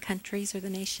neighboring countries or the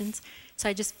nations. So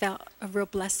I just felt a real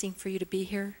blessing for you to be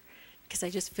here, because I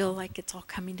just feel like it's all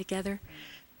coming together.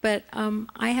 But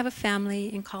I have a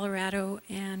family in Colorado,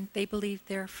 and they believe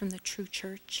they're from the true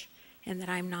church, and that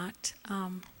I'm not.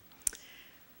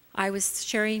 I was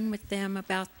sharing with them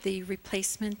about the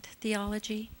replacement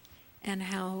theology, and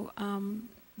how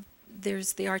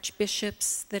there's the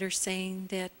archbishops that are saying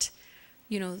that,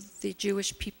 the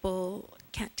Jewish people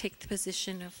can't take the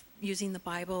position of using the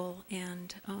Bible,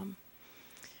 and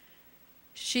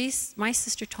my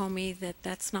sister told me that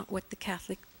that's not what the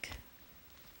Catholic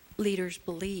leaders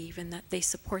believe, and that they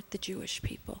support the Jewish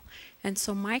people. And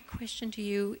so my question to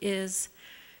you is,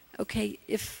 okay,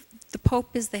 if the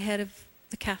Pope is the head of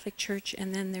the Catholic Church,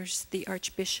 and then there's the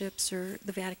archbishops, or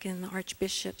the Vatican and the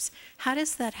archbishops, how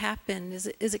does that happen?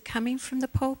 Is it coming from the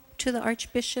Pope to the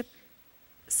archbishop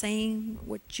saying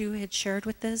what you had shared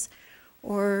with us?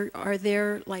 Or are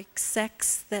there like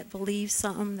sects that believe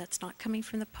something that's not coming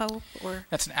from the Pope? Or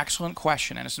that's an excellent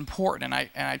question, and it's important.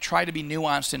 And I try to be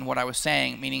nuanced in what I was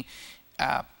saying, meaning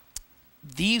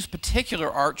these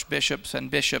particular archbishops and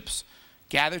bishops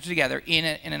gathered together in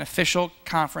an official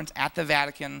conference at the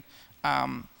Vatican,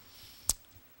 and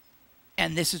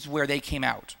this is where they came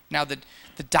out. Now, the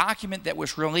document that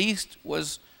was released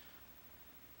was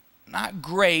not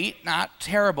great, not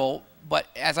terrible, but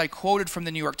as I quoted from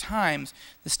the New York Times,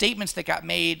 the statements that got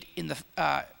made in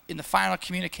the final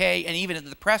communique and even at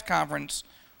the press conference,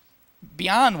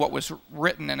 beyond what was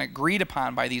written and agreed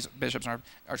upon by these bishops and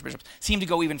archbishops, seemed to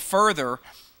go even further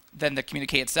than the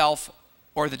communique itself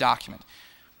or the document.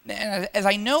 And as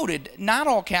I noted, not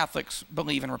all Catholics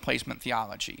believe in replacement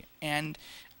theology. And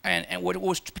what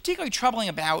was particularly troubling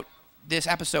about this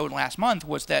episode last month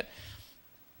was that,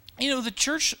 the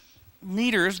church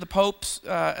leaders, the popes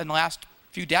in the last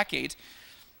few decades,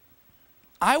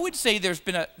 I would say there's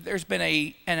been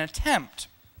an attempt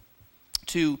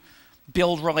to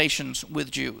build relations with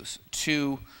Jews,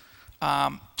 to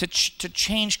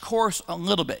change course a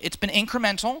little bit. It's been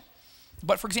incremental.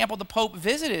 But for example, the Pope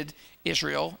visited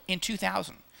Israel in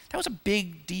 2000. That was a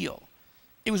big deal.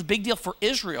 It was a big deal for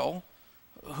Israel,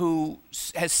 who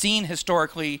has seen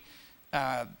historically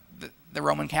the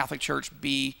Roman Catholic Church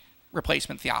be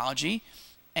replacement theology,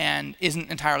 and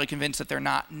isn't entirely convinced that they're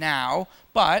not now,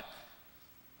 but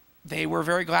they were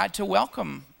very glad to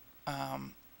welcome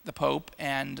the Pope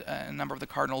and a number of the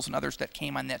cardinals and others that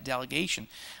came on that delegation.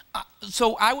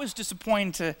 So I was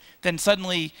disappointed to then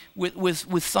suddenly,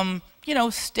 with some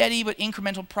steady but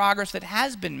incremental progress that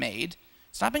has been made,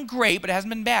 It's not been great, but it hasn't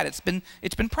been bad. It's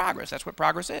been progress. That's what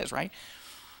progress is, right?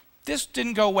 This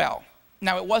didn't go well.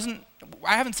 Now,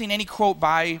 I haven't seen any quote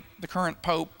by the current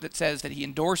Pope that says that he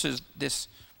endorses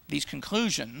these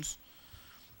conclusions,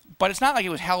 but it's not like it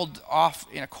was held off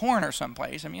in a corner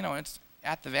someplace. I mean, it's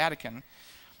at the Vatican.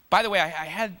 By the way,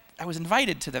 I was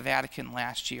invited to the Vatican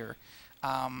last year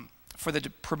for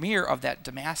the premiere of that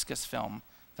Damascus film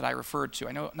that I referred to.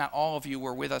 I know not all of you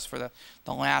were with us for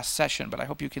the last session, but I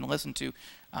hope you can listen to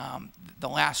the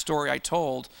last story I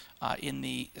told in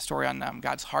the story on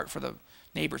God's heart for the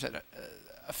neighbors.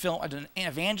 An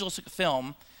evangelistic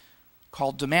film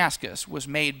called Damascus was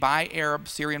made by Arab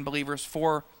Syrian believers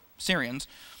for Syrians,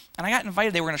 and I got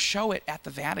invited. They were going to show it at the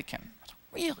Vatican. I was like,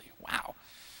 really? Wow.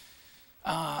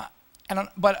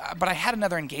 But I had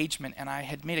another engagement, and I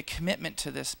had made a commitment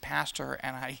to this pastor,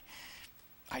 and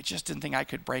I just didn't think I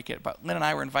could break it. But Lynn and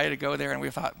I were invited to go there, and we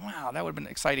thought, wow, that would have been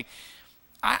exciting.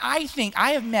 I think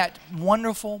I have met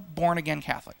wonderful born-again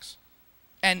Catholics,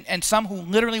 and some who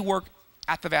literally work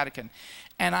at the Vatican.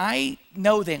 And I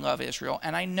know they love Israel,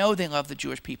 and I know they love the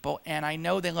Jewish people, and I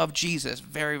know they love Jesus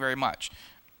very, very much,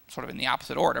 sort of in the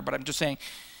opposite order, but I'm just saying.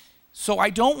 So I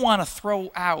don't want to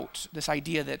throw out this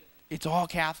idea that it's all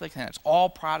Catholics and it's all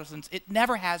Protestants. It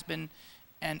never has been,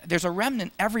 and there's a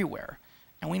remnant everywhere,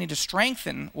 and we need to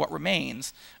strengthen what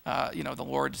remains. The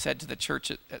Lord said to the church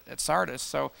at Sardis,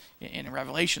 so in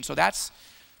Revelation. So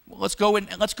let's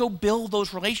go build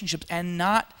those relationships and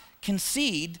not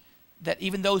concede that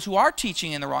even those who are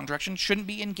teaching in the wrong direction shouldn't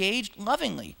be engaged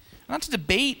lovingly. Not to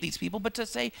debate these people, but to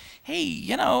say, hey,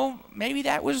 maybe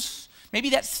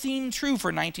that seemed true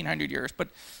for 1900 years, but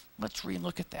let's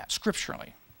relook at that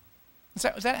scripturally.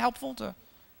 Is that helpful?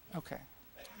 Okay.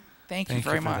 Thank you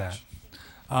very much.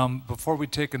 Before we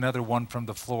take another one from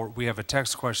the floor, we have a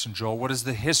text question, Joel. What is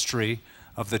the history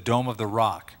of the Dome of the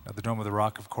Rock? Now, the Dome of the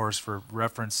Rock, of course, for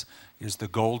reference, is the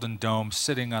golden dome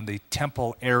sitting on the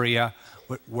temple area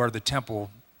where the temple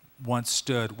once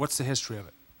stood. What's the history of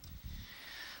it?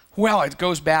 Well, it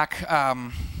goes back, I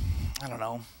don't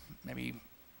know, maybe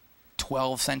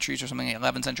 12 centuries or something,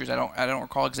 11 centuries. I don't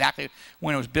recall exactly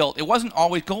when it was built. It wasn't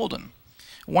always golden.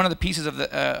 One of the pieces of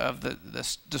the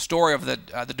story of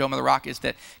the Dome of the Rock is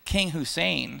that King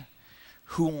Hussein,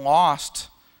 who lost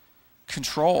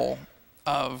control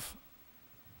of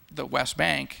the West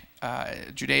Bank,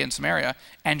 Judea and Samaria,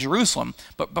 and Jerusalem,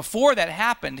 but before that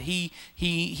happened,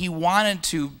 he wanted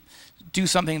to do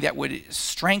something that would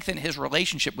strengthen his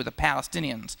relationship with the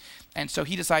Palestinians, and so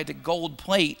he decided to gold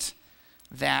plate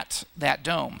that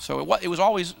dome. So it was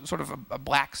always sort of a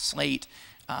black slate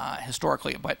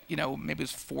historically, but maybe it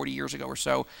was 40 years ago or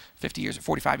so, 50 years,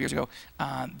 45 years ago,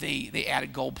 they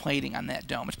added gold plating on that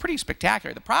dome. It's pretty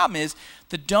spectacular. The problem is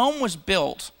the dome was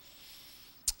built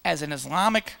as an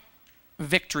Islamic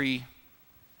victory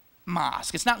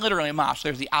mosque. It's not literally a mosque.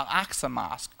 There's the Al-Aqsa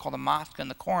Mosque, called a mosque in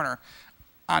the corner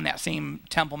on that same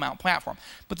Temple Mount platform.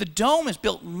 But the dome is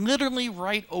built literally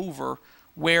right over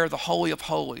where the Holy of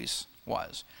Holies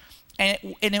was. And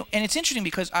it's interesting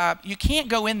because you can't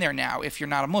go in there now if you're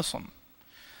not a Muslim.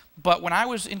 But when I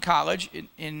was in college,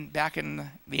 back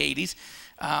in the 80s,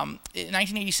 in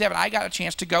 1987, I got a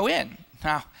chance to go in.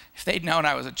 Now, if they'd known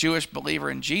I was a Jewish believer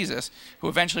in Jesus, who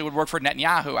eventually would work for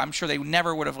Netanyahu, I'm sure they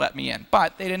never would have let me in.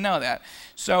 But they didn't know that.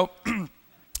 So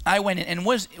I went in, and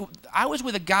I was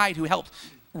with a guide who helped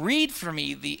read for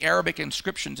me the Arabic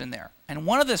inscriptions in there. And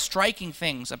one of the striking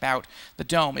things about the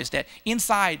dome is that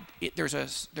inside there's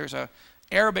a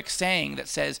Arabic saying that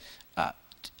says,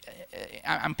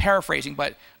 I'm paraphrasing,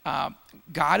 but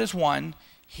God is one,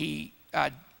 he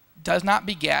does not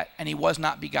beget, and he was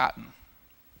not begotten.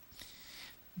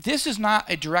 This is not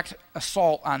a direct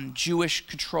assault on Jewish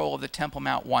control of the Temple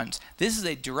Mount once. This is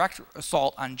a direct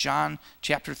assault on John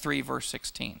chapter 3, verse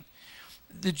 16.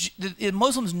 The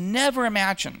Muslims never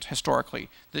imagined, historically,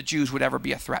 the Jews would ever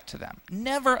be a threat to them.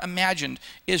 Never imagined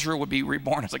Israel would be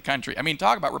reborn as a country. I mean,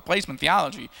 talk about replacement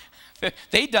theology.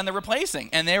 They'd done the replacing,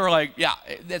 and they were like, yeah,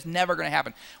 that's never going to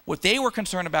happen. What they were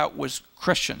concerned about was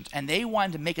Christians, and they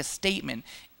wanted to make a statement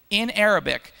in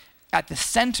Arabic at the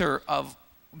center of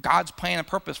God's plan and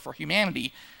purpose for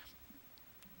humanity.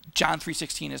 John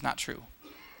 3:16 is not true.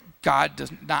 God does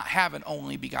not have an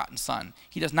only begotten son.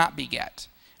 He does not beget,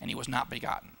 and he was not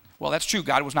begotten. Well, that's true.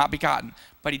 God was not begotten,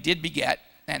 but he did beget,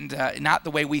 and not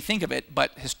the way we think of it,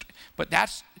 but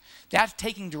that's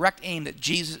taking direct aim that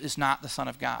Jesus is not the Son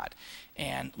of God.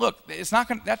 And look, that's not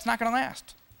going to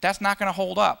last. That's not going to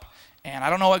hold up. And I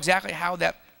don't know exactly how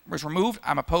that was removed.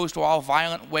 I'm opposed to all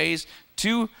violent ways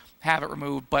to have it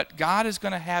removed, but God is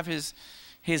going to have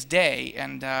his day,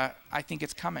 and I think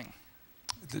it's coming.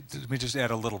 Let me just add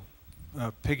a little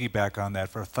piggyback on that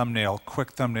for a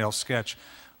quick thumbnail sketch.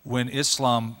 When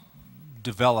Islam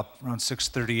developed around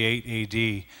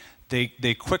 638 AD,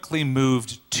 they quickly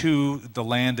moved to the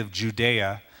land of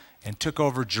Judea and took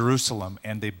over Jerusalem,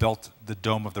 and they built the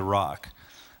Dome of the Rock.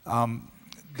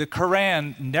 The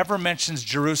Quran never mentions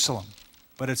Jerusalem,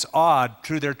 but it's odd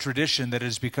through their tradition that it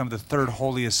has become the third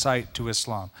holiest site to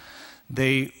Islam.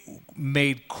 They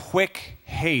made quick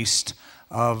haste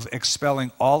of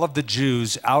expelling all of the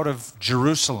Jews out of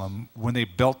Jerusalem when they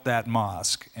built that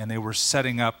mosque, and they were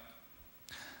setting up,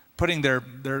 planting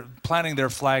their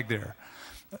flag there.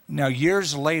 Now,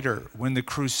 years later, when the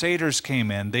Crusaders came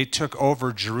in, they took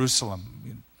over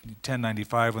Jerusalem,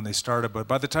 1095 when they started, but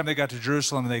by the time they got to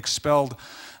Jerusalem, they expelled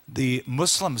the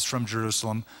Muslims from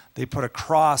Jerusalem. They put a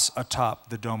cross atop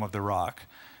the Dome of the Rock.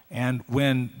 And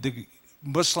when the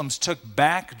Muslims took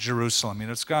back Jerusalem,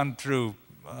 it's gone through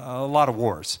a lot of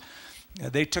wars.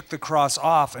 They took the cross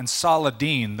off, and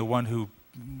Saladin, the one who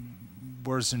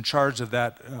was in charge of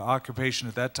that occupation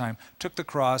at that time, took the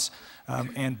cross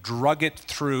and drug it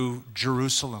through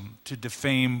Jerusalem to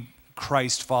defame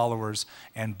Christ followers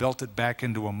and built it back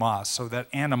into a mosque. So that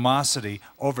animosity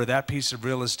over that piece of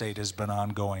real estate has been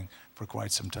ongoing for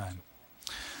quite some time.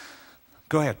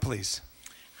 Go ahead, please.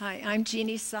 Hi, I'm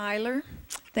Jeannie Seiler.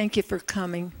 Thank you for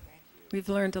coming. We've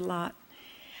learned a lot.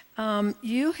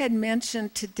 You had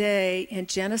mentioned today in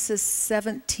Genesis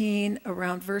 17,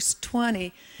 around verse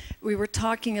 20, we were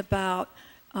talking about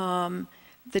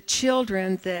the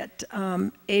children that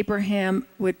Abraham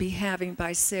would be having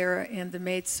by Sarah and the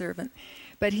maidservant.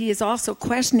 But he is also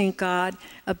questioning God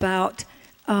about,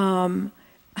 how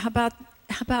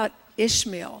about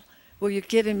Ishmael? Will you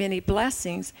give him any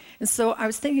blessings? And so I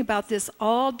was thinking about this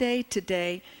all day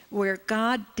today, where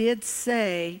God did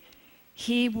say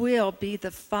he will be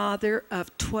the father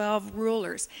of 12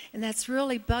 rulers. And that's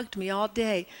really bugged me all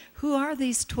day. Who are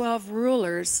these 12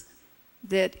 rulers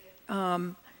that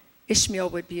Ishmael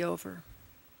would be over?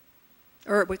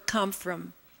 Or it would come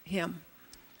from him?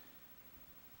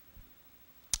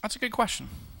 That's a good question.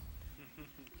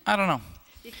 I don't know.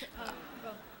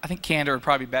 I think candor would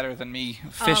probably be better than me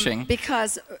fishing.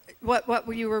 Because what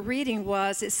you were reading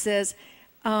was, it says,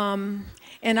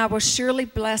 and I will surely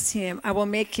bless him. I will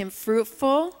make him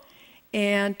fruitful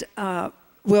and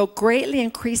will greatly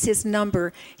increase his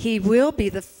number. He will be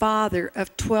the father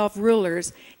of 12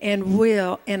 rulers, and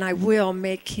I will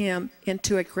make him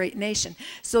into a great nation.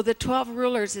 So the 12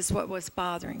 rulers is what was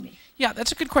bothering me. Yeah,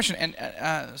 that's a good question.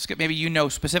 And Skip, maybe you know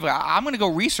specifically. I'm going to go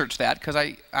research that because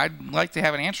I'd like to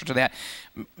have an answer to that.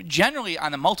 Generally,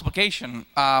 on the multiplication,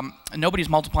 nobody's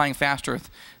multiplying faster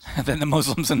than the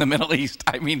Muslims in the Middle East.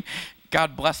 I mean,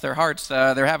 God bless their hearts.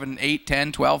 They're having 8,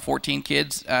 10, 12, 14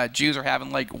 kids. Jews are having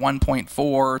like 1.4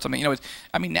 or something.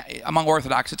 Among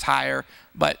Orthodox, it's higher.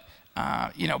 But,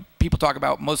 people talk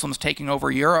about Muslims taking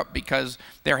over Europe because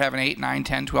they're having 8, 9,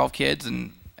 10, 12 kids.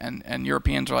 And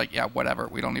Europeans are like, yeah, whatever.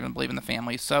 We don't even believe in the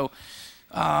family. So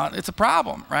it's a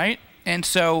problem, right? And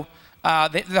so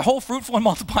the whole fruitful and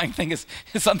multiplying thing is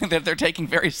something that they're taking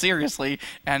very seriously,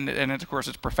 and of course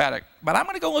it's prophetic. But I'm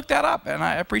going to go look that up, and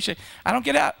I appreciate. I don't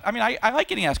get out. I mean, I like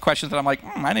getting asked questions that I'm like,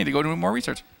 I need to go do more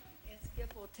research. And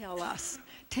Skip will tell us.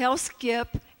 Tell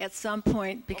Skip at some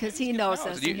point, because he knows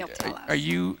us, and he'll tell us.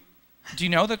 Do you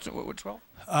know that 12?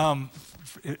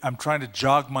 I'm trying to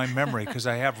jog my memory because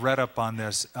I have read up on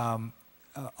this.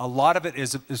 A lot of it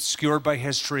is obscured by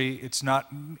history. It's not,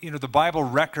 the Bible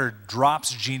record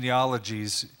drops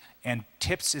genealogies and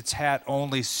tips its hat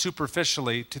only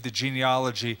superficially to the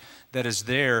genealogy that is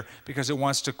there because it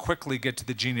wants to quickly get to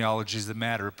the genealogies that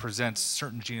matter. It presents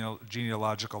certain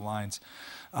genealogical lines.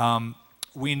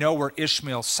 We know where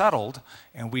Ishmael settled,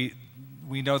 and we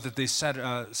know that they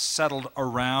settled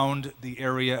around the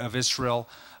area of Israel,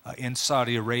 in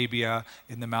Saudi Arabia,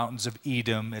 in the mountains of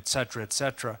Edom, et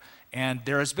cetera, and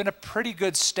there has been a pretty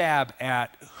good stab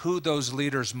at who those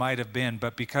leaders might have been,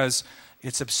 but because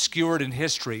it's obscured in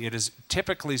history, it is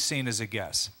typically seen as a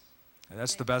guess.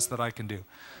 That's the best that I can do.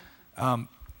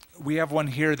 We have one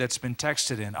here that's been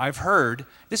texted in. I've heard,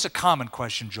 this is a common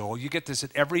question, Joel. You get this at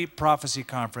every prophecy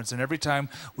conference, and every time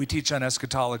we teach on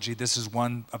eschatology, this is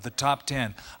one of the top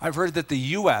 10. I've heard that the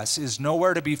U.S. is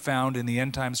nowhere to be found in the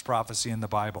end times prophecy in the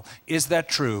Bible. Is that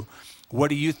true? What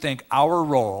do you think our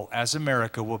role as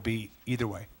America will be either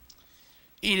way?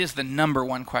 It is the number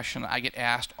one question I get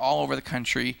asked all over the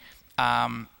country,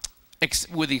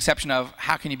 with the exception of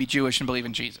how can you be Jewish and believe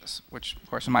in Jesus, which, of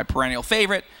course, is my perennial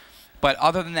favorite. But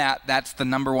other than that, that's the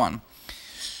number one.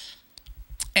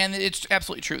 And it's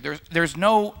absolutely true. There's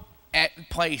no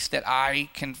place that I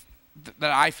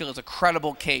feel is a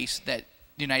credible case that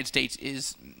the United States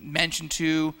is mentioned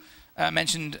to,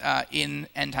 mentioned in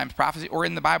end times prophecy or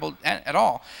in the Bible at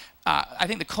all. I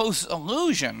think the closest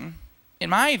allusion, in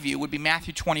my view, would be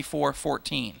Matthew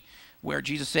 24:14, where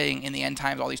Jesus is saying in the end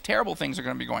times all these terrible things are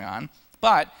going to be going on.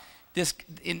 But this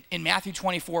in Matthew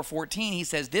 24:14, he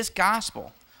says, this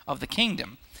gospel of the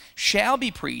kingdom shall be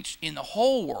preached in the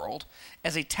whole world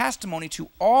as a testimony to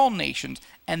all nations,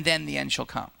 and then the end shall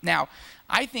come. Now,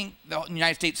 I think the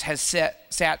United States has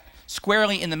sat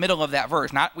squarely in the middle of that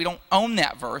verse. We don't own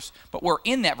that verse, but we're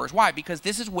in that verse. Why? Because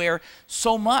this is where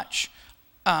so much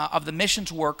of the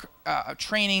missions work,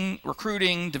 training,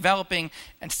 recruiting, developing,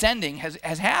 and sending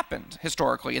has happened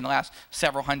historically in the last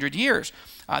several hundred years.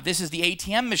 This is the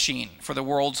ATM machine for the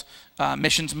world's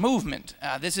missions movement.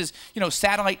 This is,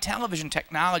 satellite television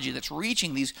technology that's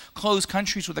reaching these closed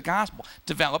countries with the gospel,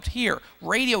 developed here.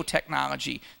 Radio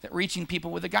technology that reaching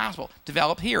people with the gospel,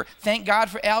 developed here. Thank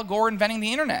God for Al Gore inventing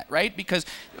the internet, right? Because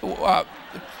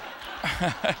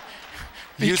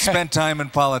you spent time in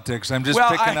politics. I'm just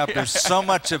picking up. There's so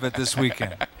much of it this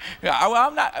weekend. Yeah, well,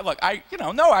 I'm not. Look,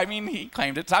 he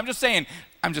claimed it. So I'm just saying.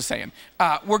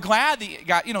 We're glad that you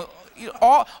got,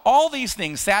 all these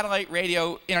things, satellite,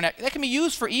 radio, internet, that can be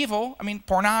used for evil. I mean,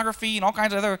 pornography and all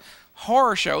kinds of other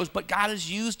horror shows, but God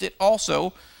has used it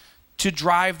also to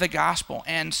drive the gospel.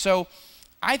 And so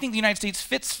I think the United States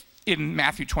fits in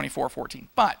Matthew 24:14.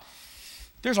 But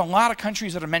there's a lot of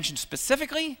countries that are mentioned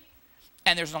specifically,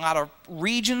 and there's a lot of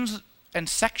regions and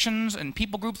sections and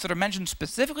people groups that are mentioned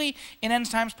specifically in end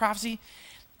times prophecy,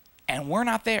 and we're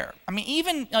not there. I mean,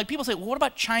 even like people say, well, what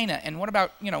about China and what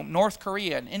about North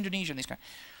Korea and Indonesia and these kind?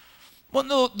 Well,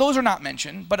 no, those are not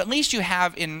mentioned, but at least you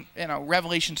have in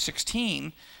Revelation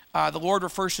 16, the Lord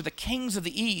refers to the kings of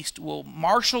the east will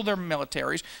marshal their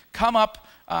militaries, come up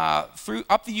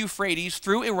up the Euphrates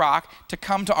through Iraq to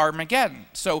come to Armageddon.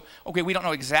 So, okay, we don't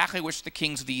know exactly which the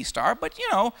kings of the east are, but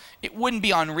it wouldn't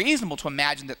be unreasonable to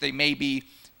imagine that they may be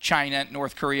China,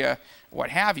 North Korea, what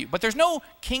have you. But there's no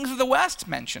kings of the west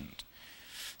mentioned.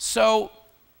 So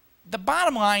the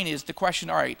bottom line is the question,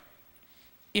 all right,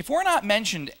 if we're not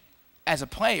mentioned as a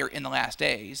player in the last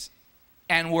days,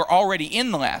 and we're already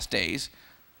in the last days,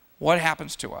 what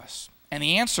happens to us? And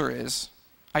the answer is,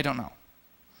 I don't know.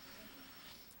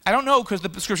 I don't know because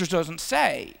the scriptures doesn't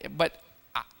say, but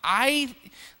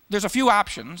there's a few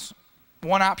options.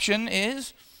 One option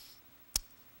is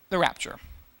the rapture.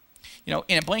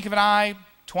 In a blink of an eye,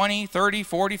 20, 30,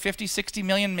 40, 50, 60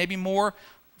 million, maybe more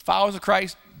followers of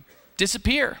Christ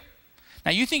disappear.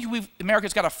 Now, you think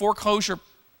America's got a foreclosure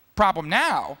problem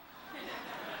now.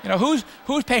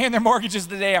 Who's paying their mortgages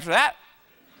the day after that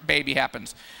baby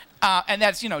happens? And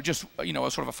that's, just,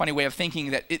 sort of a funny way of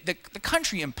thinking that the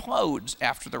country implodes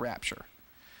after the rapture.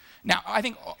 Now, I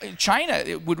think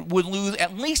China would lose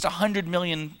at least 100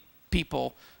 million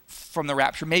people from the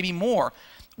rapture, maybe more.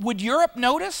 Would Europe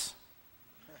notice?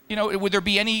 Would there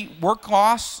be any work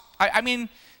loss? I mean,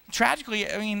 tragically,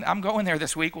 I'm going there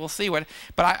this week. We'll see what.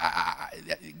 But I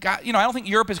don't think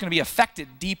Europe is going to be affected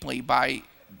deeply by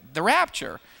the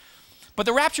rapture. But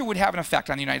the rapture would have an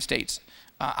effect on the United States,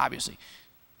 obviously.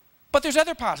 But there's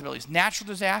other possibilities. Natural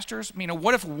disasters.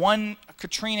 What if one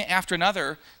Katrina after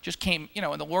another just came,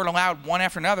 and the Lord allowed one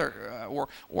after another, or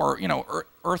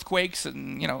earthquakes,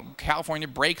 and California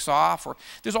breaks off, or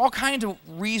there's all kinds of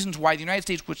reasons why the United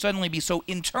States would suddenly be so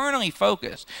internally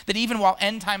focused that even while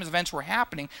end times events were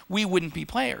happening, we wouldn't be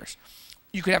players.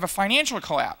 You could have a financial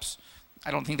collapse.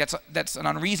 I don't think that's an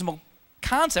unreasonable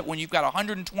concept when you've got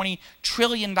 $120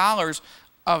 trillion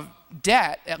of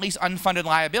debt, at least unfunded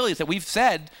liabilities that we've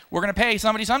said we're going to pay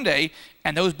somebody someday,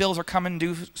 and those bills are coming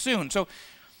due soon. So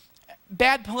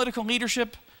bad political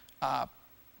leadership,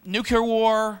 nuclear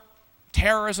war,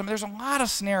 terrorism, there's a lot of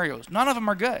scenarios. None of them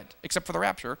are good, except for the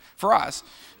rapture, for us.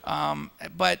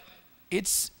 But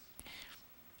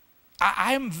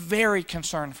I'm very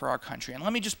concerned for our country. And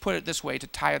let me just put it this way to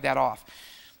tie that off.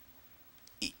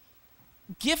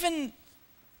 Given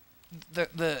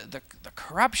the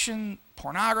corruption,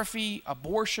 pornography,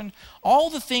 abortion, all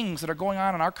the things that are going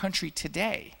on in our country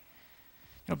today.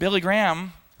 Billy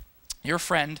Graham, your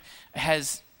friend,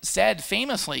 has said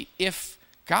famously, if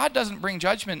God doesn't bring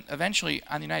judgment eventually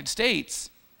on the United States,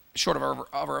 short of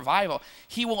a revival,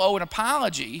 he will owe an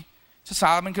apology to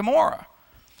Sodom and Gomorrah.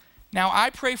 Now,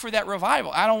 I pray for that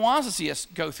revival. I don't want to see us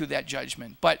go through that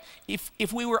judgment. But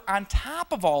if we were on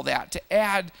top of all that to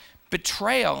add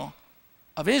betrayal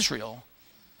of Israel,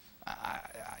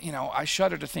 I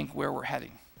shudder to think where we're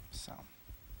heading. So,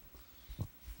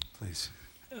 please.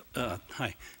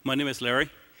 Hi, my name is Larry.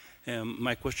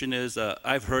 My question is,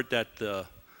 I've heard that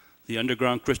the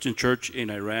underground Christian church in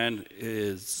Iran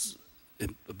is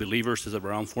believers is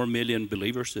around 4 million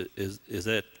believers. Is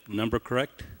that number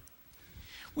correct?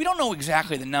 We don't know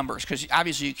exactly the numbers because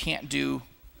obviously you can't do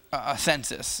a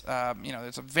census.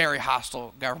 It's a very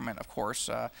hostile government, of course.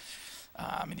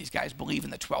 These guys believe in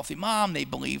the 12th Imam. They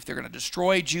believe they're going to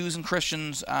destroy Jews and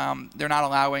Christians. They're not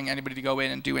allowing anybody to go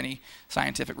in and do any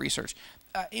scientific research.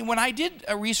 When I did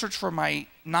a research for my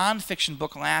nonfiction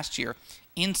book last year,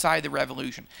 Inside the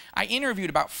Revolution, I interviewed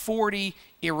about 40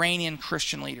 Iranian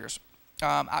Christian leaders.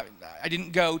 I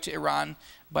didn't go to Iran,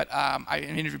 but I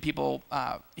interviewed people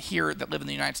here that live in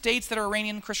the United States that are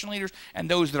Iranian Christian leaders, and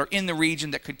those that are in the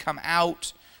region that could come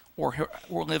out or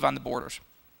live on the borders.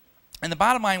 And the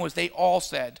bottom line was they all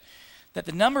said that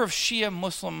the number of Shia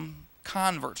Muslim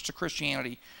converts to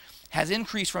Christianity has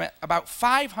increased from about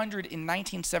 500 in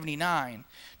 1979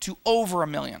 to over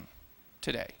 1 million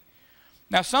today.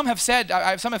 Now, some have said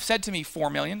to me 4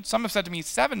 million, some have said to me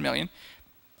 7 million.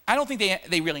 I don't think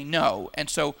they really know. And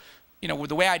so,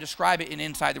 the way I describe it in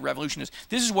Inside the Revolution is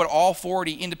this is what all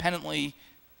 40 independently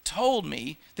told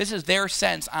me. This is their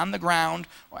sense on the ground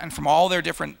and from all their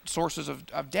different sources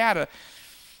of data.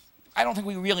 I don't think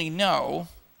we really know.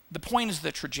 The point is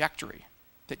the trajectory,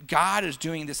 that God is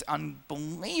doing this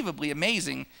unbelievably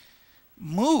amazing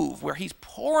move where he's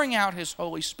pouring out his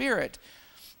Holy Spirit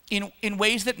in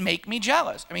ways that make me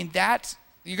jealous. I mean,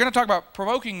 you're going to talk about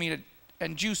provoking me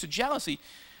and Jews to jealousy.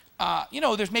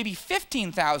 There's maybe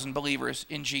 15,000 believers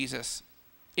in Jesus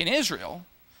in Israel.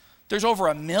 There's over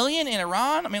 1 million in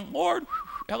Iran. I mean, Lord,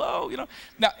 hello,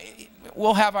 Now,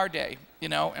 we'll have our day,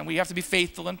 and we have to be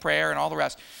faithful in prayer and all the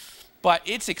rest. But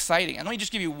it's exciting. And let me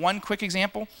just give you one quick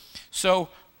example. So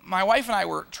my wife and I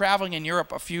were traveling in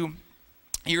Europe a few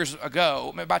years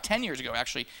ago, about 10 years ago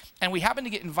actually, and we happened to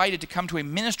get invited to come to a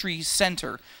ministry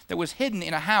center that was hidden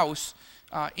in a house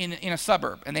in a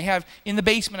suburb. And they have, in the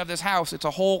basement of this house, it's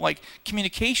a whole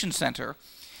communication center.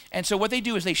 And so what they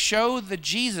do is they show the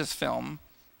Jesus film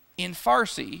in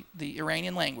Farsi, the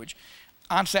Iranian language,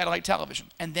 on satellite television.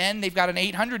 And then they've got an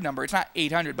 800 number. It's not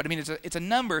 800, but I mean it's a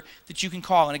number that you can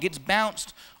call, and it gets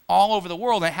bounced all over the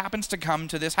world, and it happens to come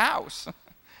to this house.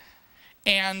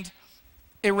 And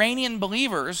Iranian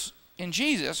believers in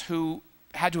Jesus who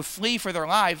had to flee for their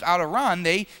lives out of Iran,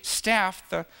 they staffed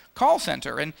the call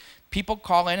center, and people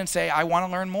call in and say, I want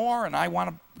to learn more, and I want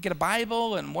to get a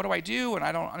Bible, and what do I do, and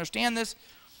I don't understand this.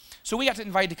 So we got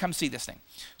invited to come see this thing.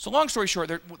 So long story short,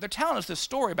 they're telling us this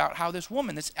story about how this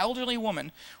woman, this elderly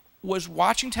woman, was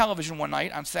watching television one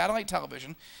night on satellite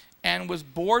television and was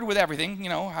bored with everything,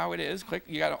 how it is. Click,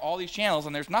 you got all these channels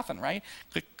and there's nothing, right?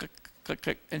 Click, click, click,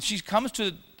 click. And she comes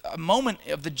to a moment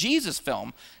of the Jesus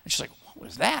film, and she's like, what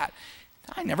was that?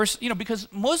 I never, because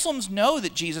Muslims know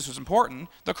that Jesus was important.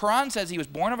 The Quran says he was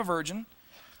born of a virgin,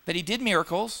 that he did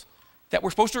miracles, that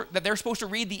they're supposed to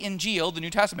read the Injil, the New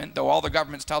Testament, though all the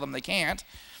governments tell them they can't.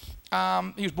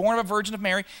 He was born of a virgin of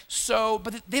Mary.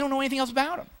 But they don't know anything else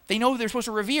about him. They know they're supposed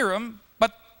to revere him,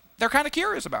 but they're kind of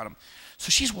curious about him. So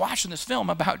she's watching this film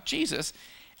about Jesus,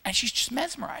 and she's just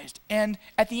mesmerized. And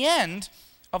at the end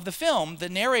of the film, the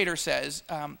narrator says,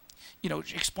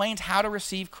 explains how to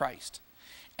receive Christ.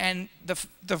 And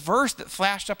the verse that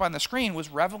flashed up on the screen was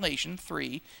Revelation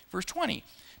 3, verse 20.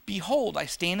 Behold, I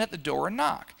stand at the door and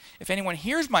knock. If anyone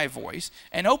hears my voice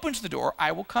and opens the door,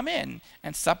 I will come in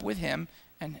and sup with him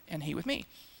and he with me.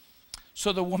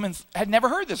 So the woman had never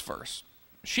heard this verse.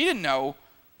 She didn't know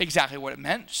exactly what it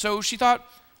meant, so she thought,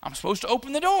 I'm supposed to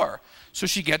open the door. So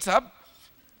she gets up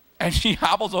and she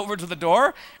hobbles over to the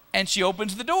door and she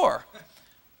opens the door.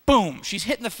 Boom, she's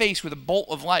hit in the face with a bolt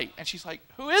of light. And she's like,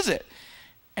 who is it?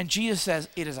 And Jesus says,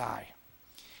 it is I.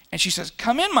 And she says,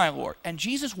 come in, my Lord. And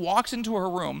Jesus walks into her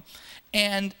room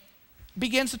and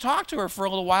begins to talk to her for a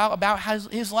little while about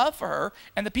his love for her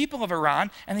and the people of Iran,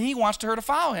 and that he wants her to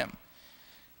follow him.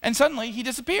 And suddenly he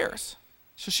disappears.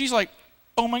 So she's like,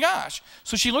 oh my gosh.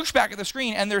 So she looks back at the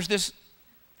screen, and there's this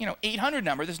 800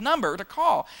 number, this number to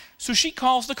call. So she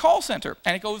calls the call center,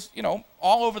 and it goes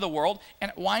all over the world, and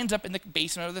it winds up in the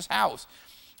basement of this house.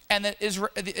 And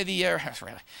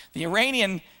the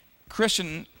Iranian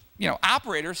Christian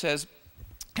operator says,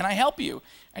 can I help you?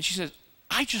 And she says,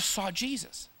 I just saw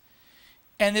Jesus.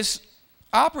 And this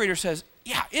operator says,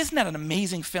 yeah, isn't that an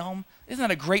amazing film? Isn't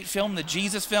that a great film, the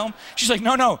Jesus film? She's like,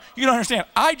 no, you don't understand.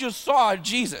 I just saw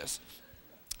Jesus.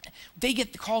 They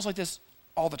get the calls like this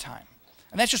all the time.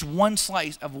 And that's just one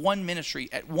slice of one ministry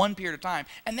at one period of time.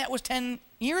 And that was 10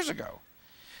 years ago.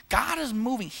 God is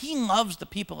moving. He loves the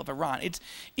people of Iran.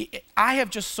 I have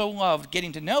just so loved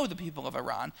getting to know the people of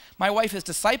Iran. My wife is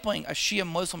discipling a Shia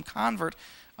Muslim convert,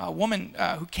 a woman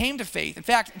who came to faith. In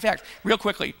fact, real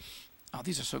quickly, Oh,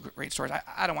 these are so great stories.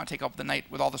 I don't want to take up the night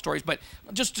with all the stories, but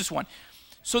just one.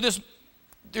 So there's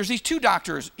these two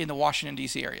doctors in the Washington,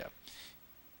 D.C. area.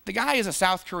 The guy is a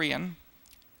South Korean,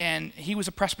 and he was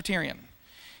a Presbyterian.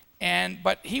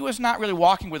 But he was not really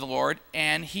walking with the Lord,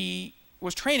 and he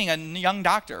was training a young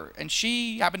doctor, and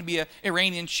she happened to be an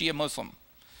Iranian Shia Muslim.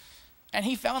 And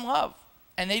he fell in love,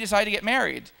 and they decided to get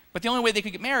married. But the only way they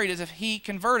could get married is if he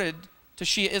converted to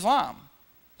Shia Islam.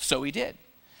 So he did.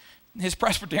 His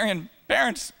Presbyterian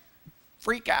parents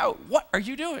freak out. What are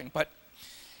you doing? But,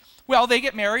 well, they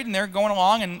get married, and they're going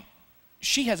along, and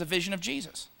she has a vision of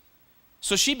Jesus.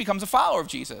 So she becomes a follower of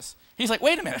Jesus. He's like,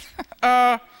 wait a minute.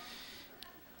 I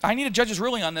need a judge's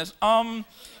ruling on this.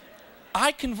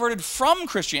 I converted from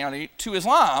Christianity to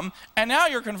Islam, and now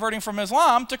you're converting from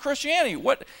Islam to Christianity.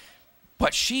 What?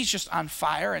 But she's just on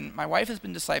fire, and my wife has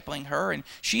been discipling her, and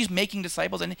she's making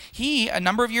disciples. And he, a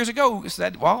number of years ago,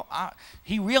 said, well,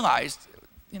 he realized,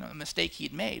 the mistake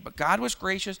he'd made. But God was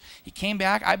gracious. He came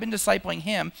back. I've been discipling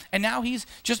him, and now he's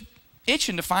just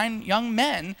itching to find young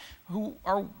men who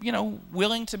are,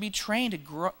 willing to be trained to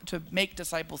grow, to make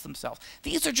disciples themselves.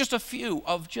 These are just a few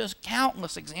of just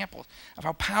countless examples of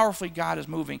how powerfully God is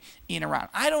moving in and around.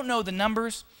 I don't know the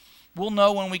numbers. We'll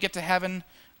know when we get to heaven.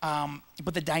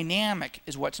 But the dynamic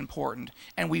is what's important.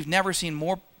 And we've never seen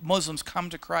more Muslims come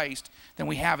to Christ than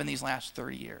we have in these last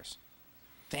 30 years.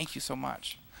 Thank you so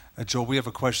much. Joel, we have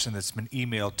a question that's been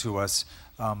emailed to us.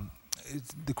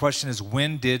 The question is,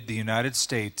 when did the United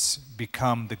States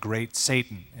become the great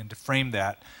Satan? And to frame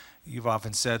that, you've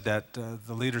often said that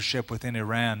the leadership within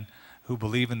Iran who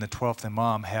believe in the 12th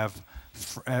Imam have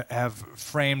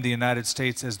framed the United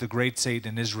States as the great Satan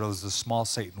and Israel as the small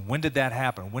Satan. When did that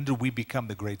happen? When did we become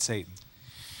the great Satan?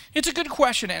 It's a good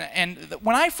question. And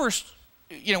when I first,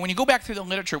 when you go back through the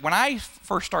literature, when I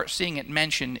first start seeing it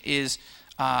mentioned is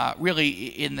really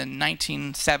in the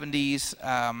 1970s.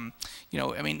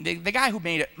 The guy who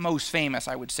made it most famous,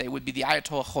 I would say, would be the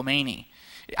Ayatollah Khomeini.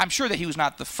 I'm sure that he was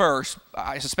not the first.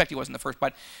 I suspect he wasn't the first,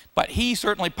 but he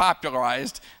certainly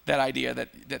popularized that idea that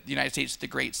the United States is the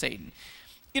great Satan.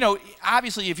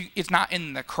 Obviously, it's not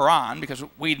in the Quran because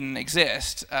we didn't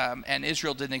exist, and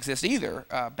Israel didn't exist either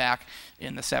back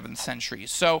in the 7th century.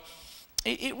 So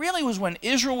it really was when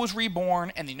Israel was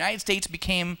reborn and the United States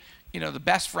became, the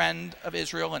best friend of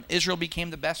Israel, and Israel became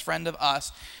the best friend of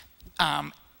us,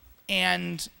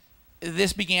 and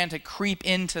this began to creep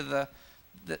into the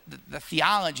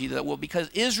theology that, because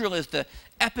Israel is the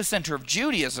epicenter of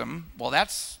Judaism,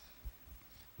 that's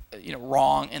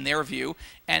wrong in their view,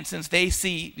 and since they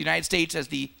see the United States as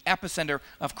the epicenter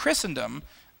of Christendom,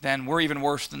 then we're even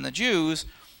worse than the Jews.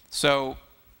 So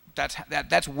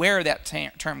that's where that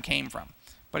term came from.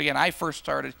 But again, I first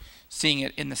started seeing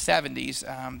it in the 70s,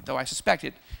 though I suspect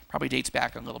it probably dates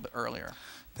back a little bit earlier.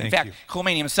 In fact,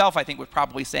 Khomeini himself, I think, was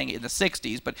probably saying it in the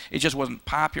 60s, but it just wasn't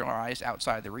popularized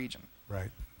outside the region. Right.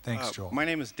 Thanks, Joel. My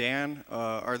name is Dan.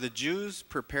 Are the Jews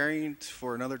preparing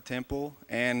for another temple,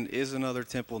 and is another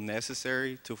temple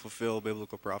necessary to fulfill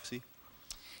biblical prophecy?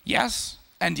 Yes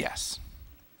and yes.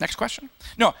 Next question?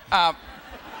 No,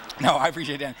 no, I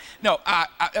appreciate that. No,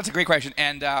 that's a great question.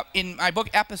 And in my book,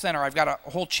 Epicenter, I've got a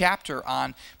whole chapter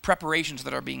on preparations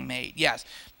that are being made. Yes,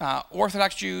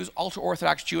 Orthodox Jews,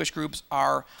 ultra-Orthodox Jewish groups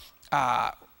are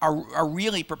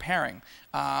really preparing.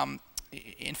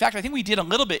 In fact, I think we did a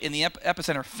little bit in the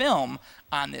Epicenter film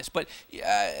on this, but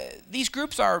these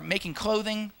groups are making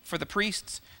clothing for the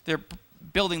priests. They're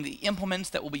building the implements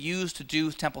that will be used to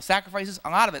do temple sacrifices. A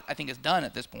lot of it, I think, is done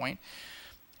at this point.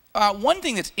 One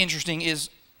thing that's interesting is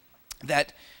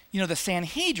that, the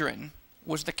Sanhedrin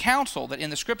was the council that in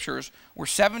the scriptures were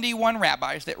 71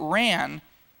 rabbis that ran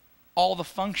all the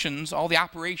functions, all the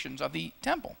operations of the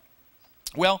temple.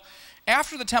 Well,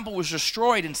 after the temple was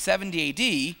destroyed in 70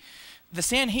 AD, the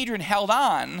Sanhedrin held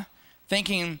on,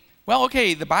 thinking, well,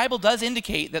 okay, the Bible does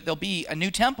indicate that there'll be a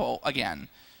new temple again.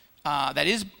 That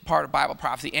is part of Bible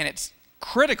prophecy, and it's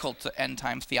critical to end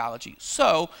times theology.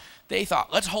 So they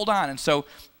thought, let's hold on. And so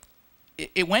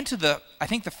it went to I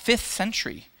think the 5th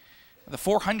century, the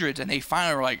 400s, and they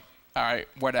finally were like, all right,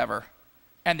 whatever.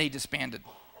 And they disbanded.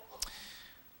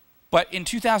 But in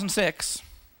 2006,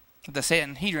 the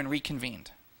Sanhedrin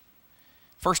reconvened.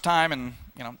 First time in,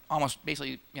 almost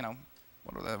basically,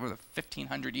 what were the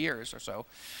 1,500 years or so.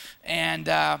 And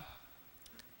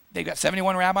they've got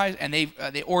 71 rabbis, and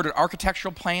they ordered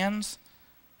architectural plans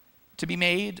to be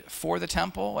made for the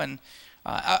temple. And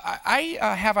I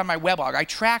have on my weblog, I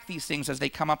track these things as they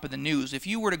come up in the news. If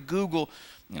you were to Google,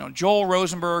 Joel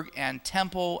Rosenberg and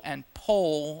temple and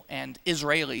pole and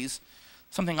Israelis,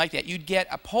 something like that, you'd get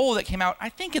a poll that came out, I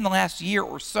think in the last year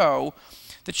or so,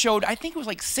 that showed, I think it was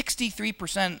like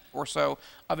 63% or so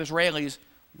of Israelis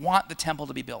want the temple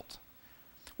to be built,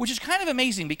 which is kind of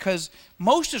amazing because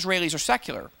most Israelis are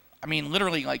secular. I mean,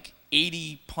 literally like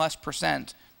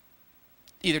 80+%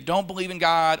 either don't believe in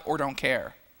God or don't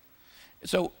care.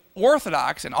 So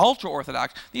Orthodox and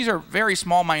ultra-Orthodox, these are very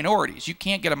small minorities. You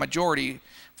can't get a majority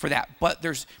for that. But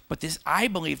this, I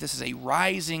believe this is a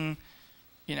rising,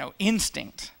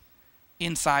 instinct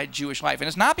inside Jewish life. And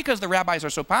it's not because the rabbis are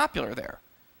so popular there.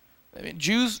 I mean,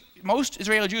 most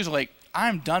Israeli Jews are like,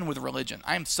 I'm done with religion.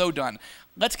 I'm so done.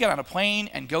 Let's get on a plane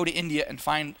and go to India and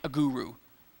find a guru.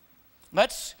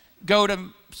 Let's go to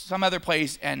some other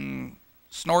place and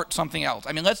snort something else.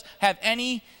 I mean, let's have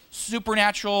any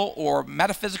supernatural or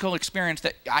metaphysical experience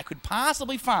that I could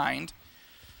possibly find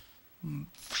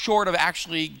short of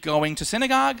actually going to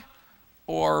synagogue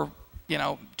or,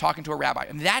 talking to a rabbi.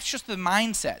 And that's just the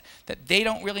mindset, that they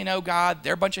don't really know God.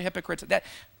 They're a bunch of hypocrites.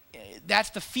 That's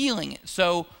the feeling.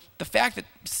 So the fact that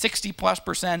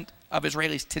 60+% of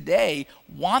Israelis today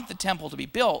want the temple to be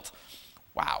built,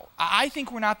 wow, I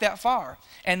think we're not that far.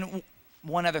 And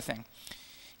one other thing.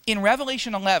 In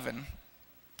Revelation 11,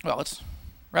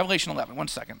 Revelation 11, one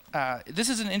second. This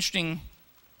is an interesting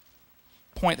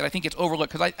point that I think gets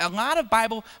overlooked, because a lot of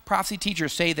Bible prophecy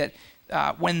teachers say that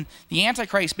when the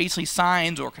Antichrist basically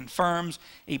signs or confirms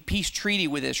a peace treaty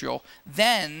with Israel,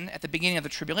 then at the beginning of the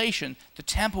tribulation, the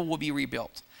temple will be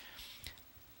rebuilt.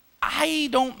 I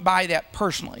don't buy that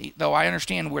personally, though I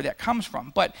understand where that comes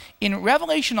from. But in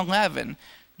Revelation 11,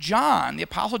 John, the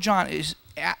Apostle John,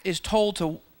 is told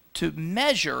to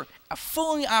measure a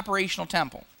fully operational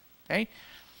temple. Okay?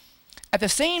 At the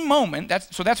same moment,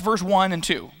 that's verse 1 and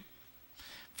 2.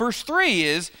 Verse 3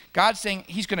 is God saying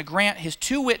he's going to grant his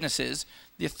 2 witnesses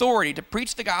the authority to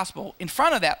preach the gospel in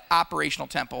front of that operational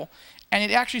temple, and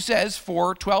it actually says for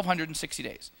 1,260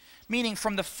 days. Meaning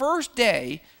from the first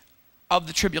day of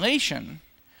the tribulation,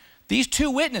 these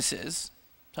 2 witnesses,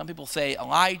 some people say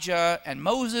Elijah and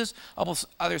Moses,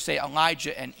 others say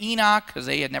Elijah and Enoch, because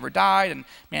they had never died, and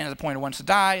man is appointed once to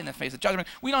die in the face of judgment.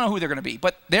 We don't know who they're going to be,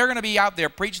 but they're going to be out there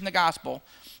preaching the gospel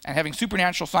and having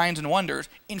supernatural signs and wonders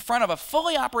in front of a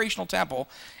fully operational temple.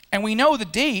 And we know the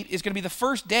date is going to be the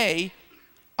first day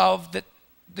of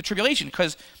the tribulation,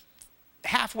 because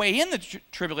halfway in the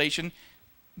tribulation,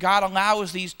 God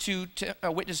allows these 2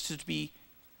 witnesses to be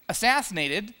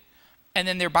assassinated, and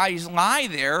then their bodies lie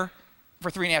there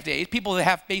for 3.5 days. People that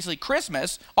have basically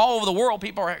Christmas all over the world,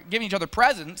 people are giving each other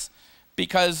presents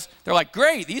because they're like,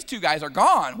 great, these 2 guys are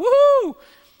gone, woohoo!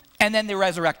 And then they're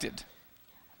resurrected.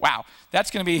 Wow,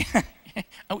 that's going to be,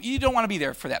 you don't want to be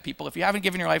there for that, people. If you haven't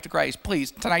given your life to Christ,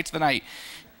 please, tonight's the night.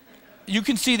 You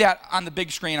can see that on the big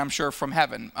screen, I'm sure, from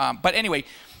heaven. But anyway,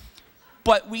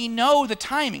 but we know the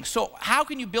timing. So how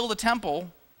can you build a temple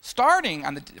starting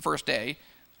on the first day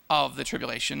of the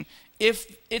tribulation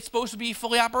if it's supposed to be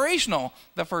fully operational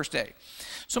the first day?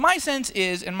 So my sense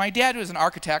is, and my dad was an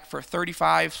architect for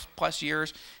 35+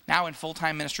 years, now in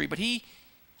full-time ministry, but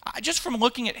just from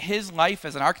looking at his life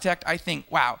as an architect, I think,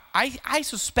 wow, I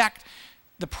suspect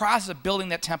the process of building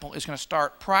that temple is going to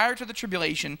start prior to the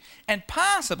tribulation and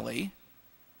possibly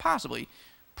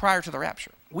prior to the rapture.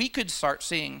 We could start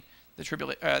seeing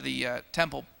the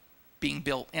temple being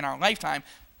built in our lifetime,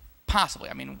 possibly.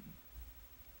 I mean,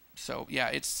 so yeah,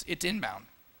 it's inbound.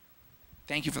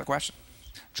 Thank you for the question.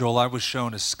 Joel, I was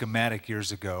shown a schematic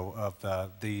years ago of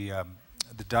the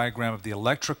diagram of the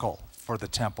electrical for the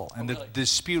temple, and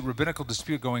the rabbinical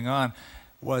dispute going on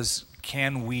was,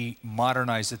 can we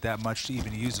modernize it that much to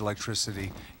even use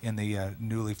electricity in the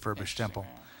newly furbished temple?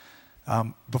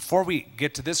 Before we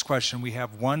get to this question, we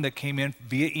have one that came in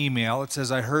via email. It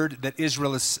says, I heard that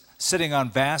Israel is sitting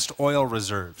on vast oil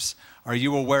reserves. Are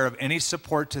you aware of any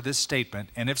support to this statement?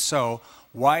 And if so,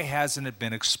 why hasn't it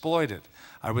been exploited?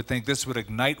 I would think this would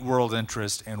ignite world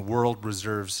interest and world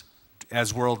reserves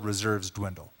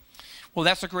dwindle. Well,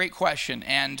 that's a great question.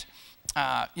 And,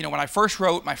 when I first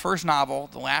wrote my first novel,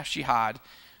 The Last Jihad,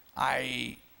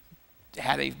 I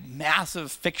had a massive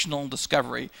fictional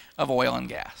discovery of oil and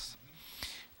gas.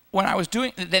 When I was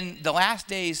then The Last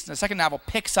Days, the second novel,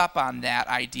 picks up on that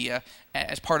idea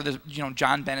as part of the,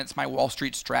 John Bennett's My Wall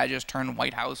Street Strategist turned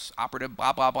White House operative,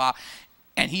 blah, blah, blah.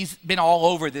 And he's been all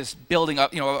over this building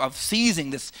up, of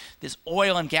seizing this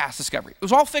oil and gas discovery. It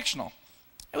was all fictional.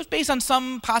 It was based on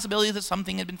some possibility that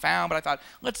something had been found, but I thought,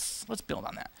 let's build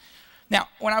on that. Now,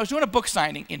 when I was doing a book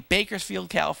signing in Bakersfield,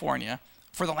 California,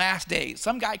 for The Last Days,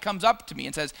 some guy comes up to me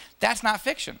and says, that's not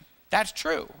fiction. That's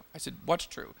true. I said, what's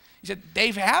true? He said,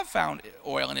 they have found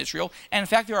oil in Israel, and in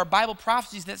fact, there are Bible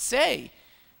prophecies that say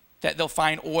that they'll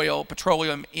find oil,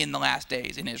 petroleum in the last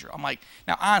days in Israel. I'm like,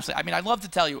 now honestly, I mean, I'd love to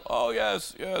tell you, oh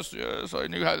yes,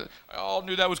 I all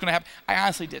knew that was going to happen. I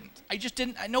honestly didn't. I just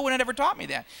didn't. No one had ever taught me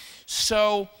that.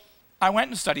 So I went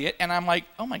and studied it, and I'm like,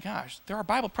 oh my gosh, there are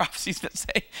Bible prophecies that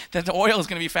say that the oil is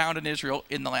going to be found in Israel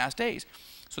in the last days.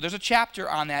 So there's a chapter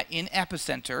on that in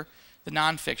Epicenter, the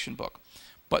nonfiction book.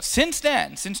 But since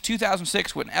then, since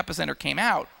 2006 when Epicenter came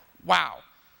out, wow.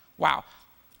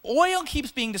 Oil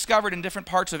keeps being discovered in different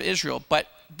parts of Israel, but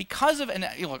because of, and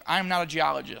look, I'm not a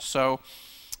geologist, so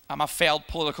I'm a failed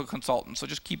political consultant, so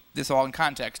just keep this all in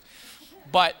context.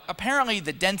 But apparently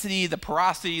the density, the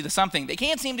porosity, the something, they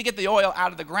can't seem to get the oil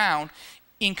out of the ground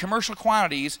in commercial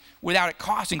quantities without it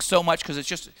costing so much because it's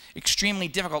just extremely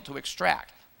difficult to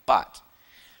extract. But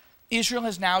Israel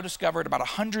has now discovered about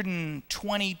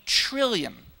 120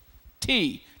 trillion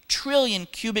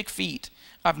cubic feet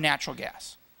of natural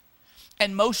gas.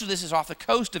 And most of this is off the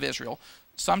coast of Israel,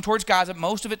 some towards Gaza,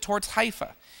 most of it towards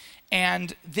Haifa.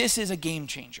 And this is a game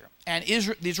changer. And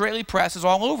the Israeli press is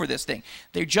all over this thing.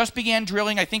 They just began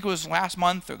drilling, I think it was last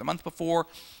month or the month before,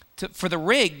 for the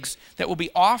rigs that will be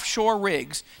offshore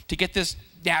rigs to get this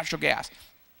natural gas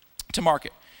to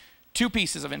market. Two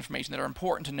pieces of information that are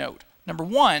important to note. Number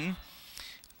one,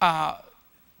 I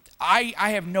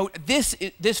have noted,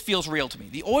 this feels real to me.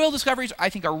 The oil discoveries I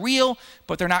think are real,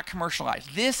 but they're not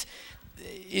commercialized. This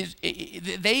is,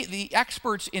 the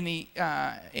experts in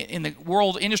the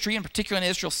world industry, in particular in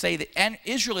Israel, say that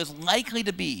Israel is likely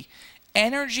to be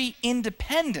energy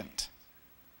independent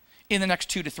in the next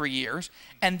 2 to 3 years,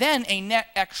 and then a net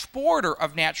exporter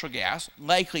of natural gas,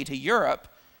 likely to Europe,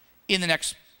 in the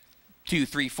next 2,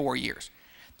 3, 4 years.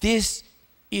 This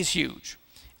is huge.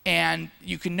 And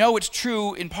you can know it's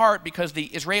true in part because the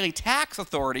Israeli tax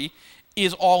authority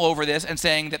is all over this and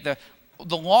saying that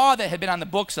the law that had been on the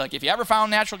books, like if you ever found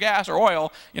natural gas or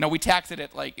oil, we taxed it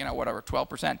at like, whatever,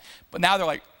 12%. But now they're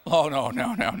like, oh,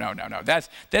 no.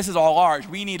 This is all ours.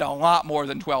 We need a lot more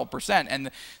than 12%.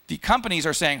 And the companies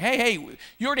are saying, hey,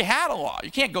 you already had a law. You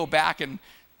can't go back and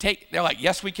they're like,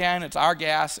 yes, we can. It's our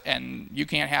gas, and you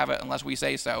can't have it unless we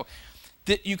say so.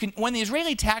 That when the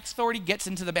Israeli tax authority gets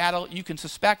into the battle, you can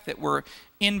suspect that we're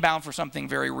inbound for something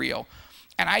very real.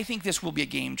 And I think this will be a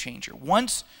game changer.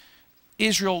 Once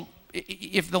Israel,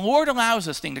 if the Lord allows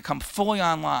this thing to come fully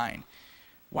online,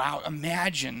 wow,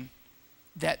 imagine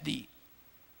that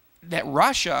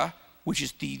Russia, which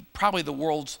is probably the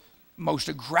world's most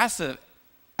aggressive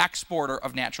exporter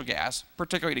of natural gas,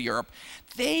 particularly to Europe,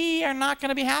 they are not going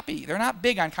to be happy. They're not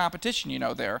big on competition,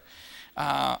 there.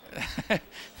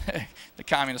 The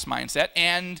communist mindset,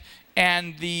 and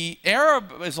the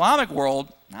Arab Islamic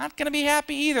world not going to be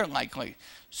happy either, likely.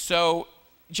 So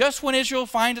just when Israel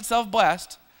finds itself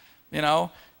blessed,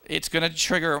 it's going to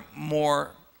trigger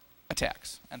more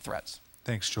attacks and threats.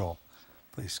 Thanks, Joel.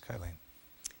 Please, Kylene.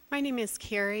 My name is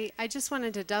Carrie. I just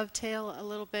wanted to dovetail a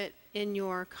little bit in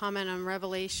your comment on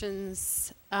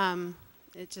Revelations.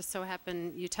 It just so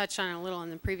happened you touched on it a little in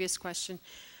the previous question.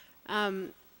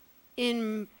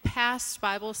 In past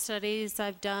Bible studies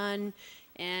I've done,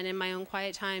 and in my own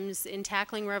quiet times, in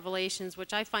tackling Revelations,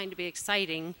 which I find to be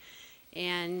exciting,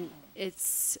 and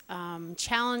it's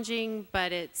challenging,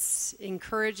 but it's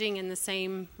encouraging in the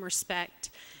same respect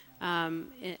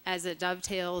as it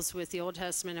dovetails with the Old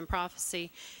Testament and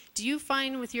prophecy. Do you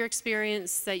find with your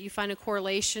experience that you find a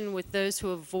correlation with those who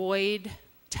avoid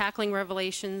tackling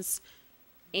Revelations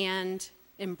and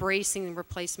embracing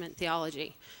replacement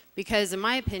theology? Because in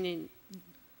my opinion,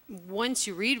 once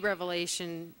you read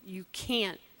Revelation, you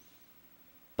can't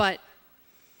but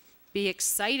be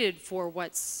excited for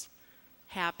what's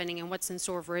happening and what's in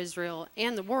store for Israel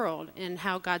and the world and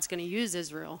how God's going to use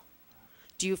Israel.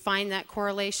 Do you find that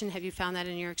correlation? Have you found that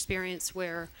in your experience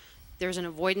where there's an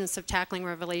avoidance of tackling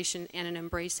Revelation and an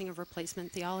embracing of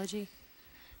replacement theology?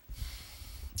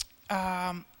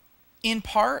 In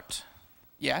part,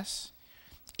 yes.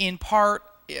 In part,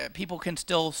 people can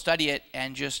still study it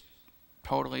and just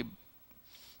totally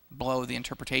blow the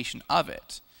interpretation of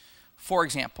it. For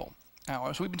example,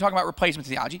 so we've been talking about replacement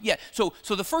theology. Yeah, so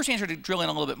the first answer, to drill in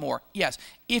a little bit more, yes,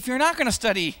 if you're not going to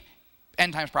study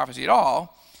end times prophecy at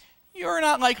all, you're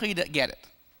not likely to get it.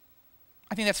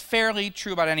 I think that's fairly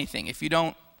true about anything. If you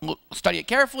don't study it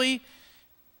carefully,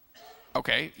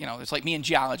 okay, it's like me in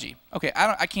geology. Okay,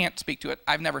 I can't speak to it.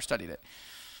 I've never studied it.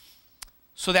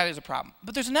 So that is a problem.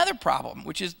 But there's another problem,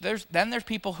 which is there's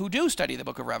people who do study the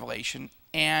book of Revelation,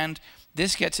 and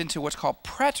this gets into what's called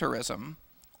preterism,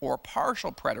 or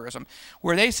partial preterism,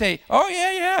 where they say, oh,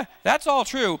 yeah, that's all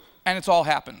true, and it's all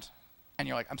happened. And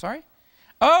you're like, I'm sorry?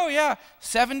 Oh, yeah,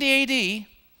 70 AD,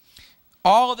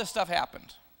 all of this stuff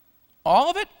happened. All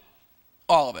of it?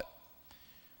 All of it.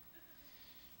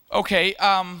 Okay,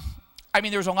 I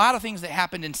mean, there's a lot of things that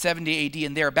happened in 70 AD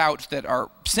and thereabouts that are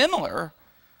similar,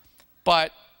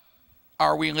 but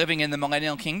are we living in the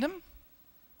millennial kingdom?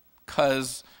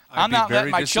 Because I'm not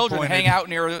letting my children hang out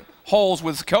near holes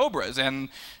with cobras, and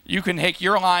you can take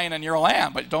your lion and your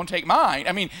lamb, but don't take mine.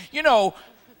 I mean, you know,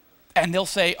 and they'll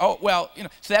say, oh, well, you know,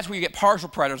 so that's where you get partial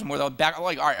preterism, where they'll back,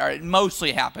 like, all right, it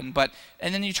mostly happened, but,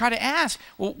 and then you try to ask,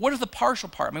 well, what is the partial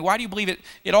part? I mean, why do you believe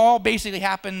it all basically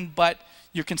happened, but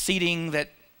you're conceding that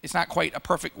it's not quite a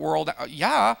perfect world?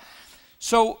 Yeah.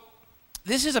 So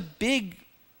this is a big,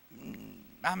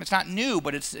 it's not new,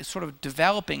 but it's sort of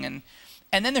developing,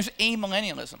 and then there's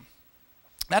amillennialism.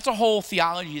 That's a whole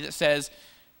theology that says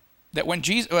that when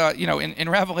Jesus, you know, in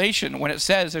Revelation, when it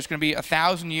says there's going to be a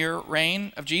 1,000-year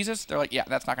reign of Jesus, they're like, yeah,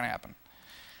 that's not going to happen.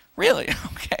 Really?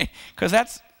 Okay. Because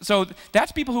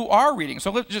that's people who are reading.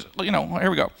 So let's just, you know, here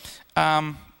we go.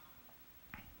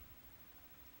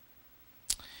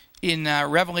 In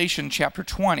Revelation chapter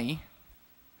 20,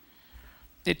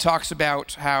 it talks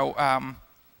about how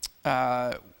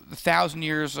the 1,000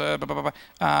 years,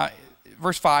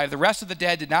 verse 5, the rest of the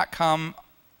dead did not come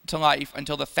to life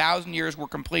until the 1,000 years were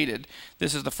completed.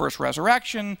 This is the first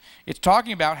resurrection. It's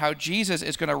talking about how Jesus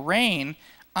is going to reign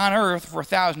on earth for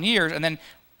 1,000 years. And then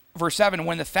verse 7,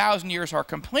 when the 1,000 years are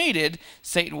completed,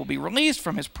 Satan will be released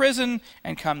from his prison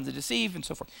and come to deceive and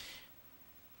so forth.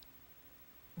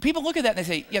 People look at that and they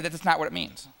say, yeah, that's not what it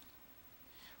means.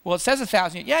 Well, it says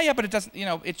 1,000 years. Yeah, but it doesn't, you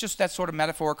know, it's just that sort of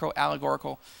metaphorical,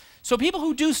 allegorical. So people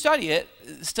who do study it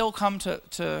still come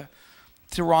to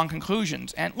wrong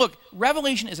conclusions. And look,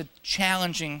 Revelation is a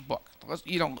challenging book,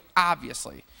 you know,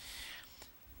 obviously.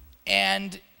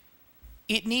 And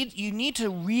you need to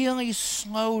really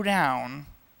slow down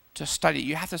to study it.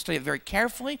 You have to study it very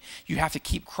carefully. You have to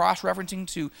keep cross-referencing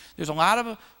to, there's a lot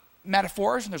of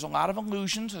metaphors, and there's a lot of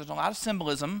allusions, there's a lot of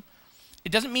symbolism.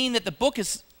 It doesn't mean that the book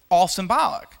is all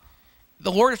symbolic.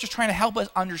 The Lord is just trying to help us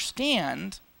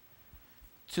understand,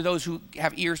 to those who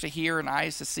have ears to hear and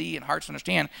eyes to see and hearts to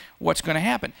understand, what's going to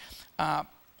happen. I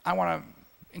want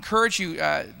to encourage you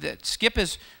that Skip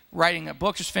is writing a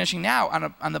book, just finishing now,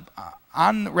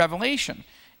 on Revelation.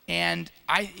 And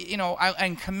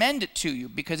I commend it to you,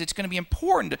 because it's going to be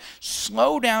important to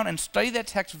slow down and study that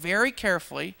text very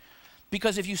carefully,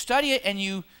 because if you study it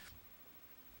and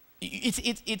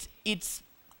it's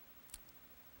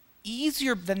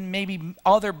easier than maybe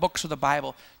other books of the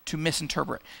Bible to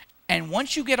misinterpret. And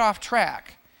once you get off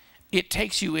track, it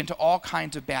takes you into all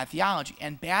kinds of bad theology.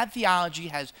 And bad theology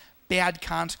has bad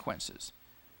consequences.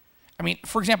 I mean,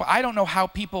 for example, I don't know how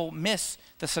people miss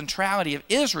the centrality of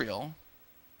Israel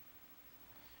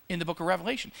in the book of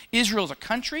Revelation. Israel is a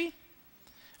country.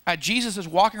 Jesus is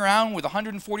walking around with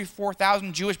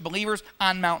 144,000 Jewish believers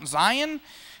on Mount Zion.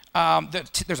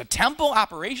 There's a temple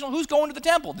operational. Who's going to the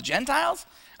temple? The Gentiles?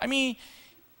 I mean,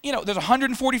 you know, there's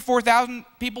 144,000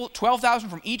 people, 12,000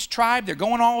 from each tribe. They're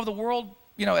going all over the world,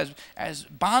 you know, as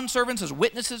bondservants, as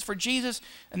witnesses for Jesus.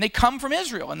 And they come from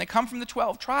Israel, and they come from the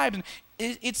 12 tribes.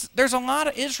 And there's a lot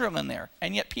of Israel in there.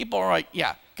 And yet people are like,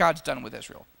 yeah, God's done with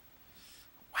Israel.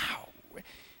 Wow.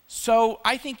 So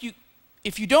I think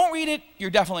if you don't read it, you're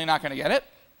definitely not going to get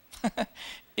it.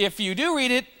 If you do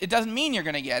read it, it doesn't mean you're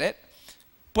going to get it.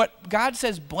 But God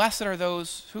says, blessed are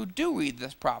those who do read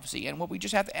this prophecy. And what we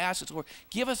just have to ask is, Lord,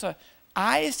 give us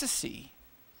eyes to see,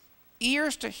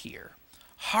 ears to hear,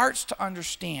 hearts to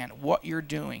understand what you're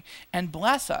doing. And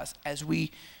bless us as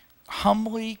we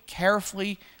humbly,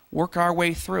 carefully work our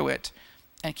way through it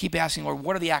and keep asking, Lord,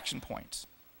 what are the action points?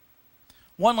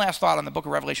 One last thought on the book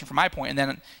of Revelation from my point,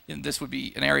 and then this would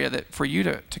be an area that for you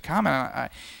to comment on.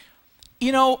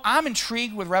 You know, I'm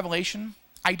intrigued with Revelation.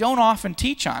 I don't often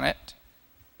teach on it,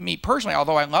 me personally,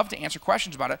 although I love to answer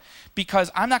questions about it, because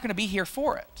I'm not going to be here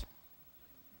for it.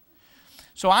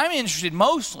 So I'm interested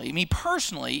mostly, me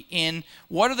personally, in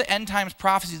what are the end times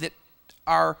prophecies that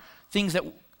are things that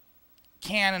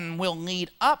can and will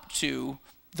lead up to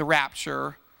the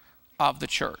rapture of the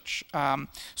church.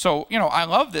 So, you know, I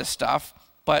love this stuff,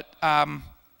 but, and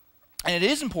it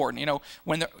is important, you know,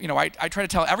 when, I try to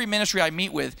tell every ministry I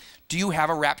meet with, do you have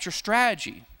a rapture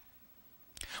strategy?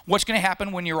 What's going to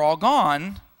happen when you're all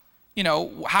gone? You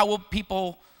know, how will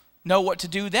people know what to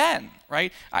do then,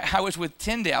 right? I was with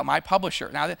Tyndale, my publisher.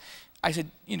 Now, I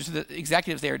said, you know, to the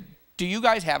executives there, do you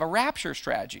guys have a rapture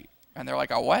strategy? And they're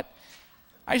like, a what?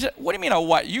 I said, what do you mean a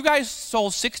what? You guys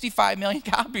sold 65 million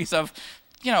copies of,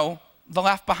 you know, the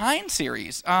Left Behind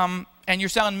series, and you're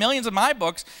selling millions of my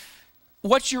books.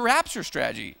 What's your rapture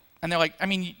strategy? And they're like, I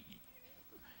mean,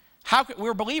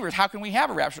 we're believers. How can we have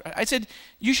a rapture? I said,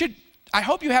 I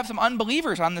hope you have some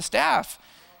unbelievers on the staff.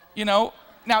 You know,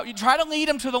 Now, you try to lead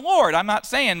them to the Lord. I'm not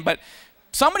saying, but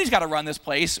somebody's got to run this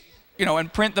place,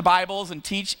 and print the Bibles and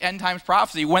teach end times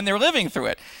prophecy when they're living through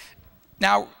it.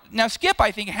 Now Skip,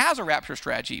 I think, has a rapture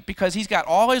strategy because he's got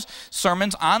all his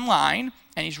sermons online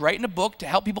and he's writing a book to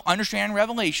help people understand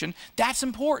Revelation. That's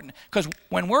important because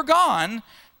when we're gone,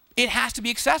 it has to be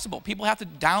accessible. People have to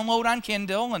download on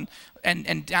Kindle and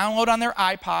download on their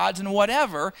iPods and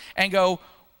whatever and go,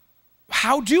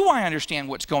 how do I understand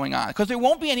what's going on? Because there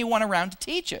won't be anyone around to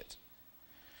teach it.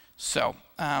 So,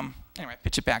 anyway,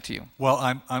 pitch it back to you.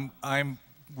 Well,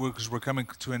 because we're coming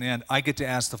to an end, I get to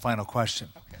ask the final question.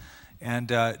 Okay.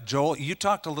 And Joel, you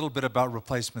talked a little bit about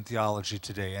replacement theology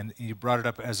today, and you brought it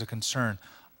up as a concern.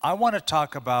 I want to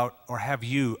talk about, or have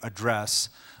you address,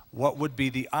 what would be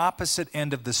the opposite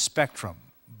end of the spectrum,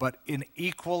 but an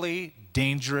equally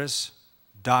dangerous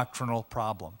doctrinal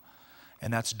problem.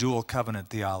 And that's dual covenant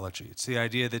theology. It's the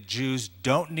idea that Jews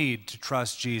don't need to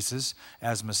trust Jesus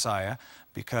as Messiah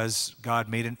because God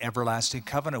made an everlasting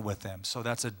covenant with them. So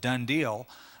that's a done deal.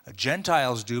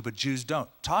 Gentiles do, but Jews don't.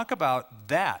 Talk about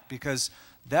that, because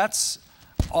that's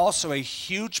also a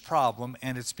huge problem,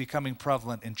 and it's becoming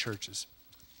prevalent in churches.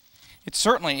 It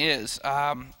certainly is,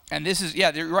 and this is,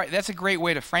 you're right. That's a great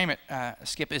way to frame it,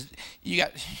 Skip.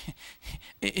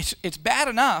 It's bad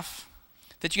enough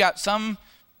that you got some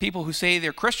people who say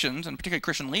they're Christians, and particularly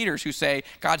Christian leaders who say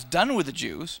God's done with the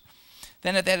Jews.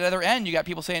 Then at that other end, you got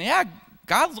people saying, yeah,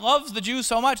 God loves the Jews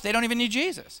so much they don't even need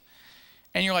Jesus.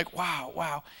 And you're like,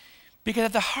 wow. Because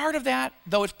at the heart of that,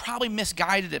 though it's probably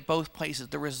misguided at both places,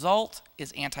 the result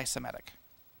is anti-Semitic.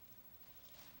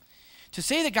 To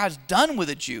say that God's done with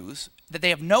the Jews, that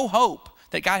they have no hope,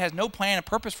 that God has no plan and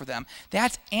purpose for them,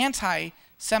 that's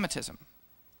anti-Semitism.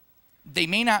 They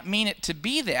may not mean it to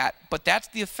be that, but that's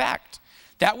the effect.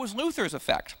 That was Luther's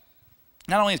effect.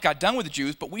 Not only is God done with the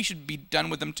Jews, but we should be done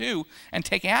with them too and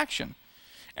take action.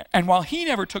 And while he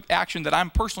never took action that I'm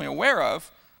personally aware of,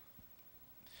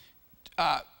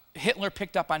 Hitler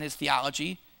picked up on his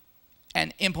theology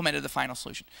and implemented the final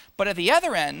solution. But at the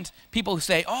other end, people who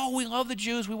say, oh, we love the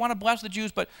Jews, we want to bless the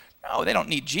Jews, but no, they don't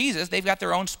need Jesus. They've got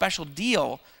their own special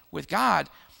deal with God.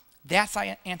 That's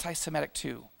anti-Semitic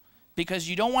too, because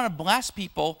you don't want to bless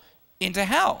people into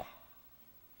hell.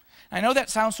 I know that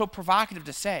sounds so provocative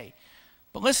to say,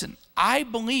 but listen, I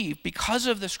believe because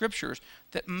of the scriptures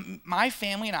that my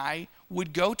family and I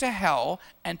would go to hell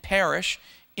and perish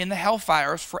in the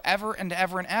hellfires forever and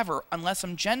ever and ever unless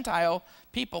some Gentile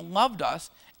people loved us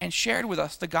and shared with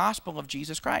us the gospel of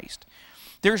Jesus Christ.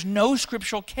 There's no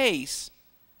scriptural case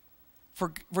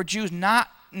for Jews not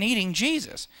needing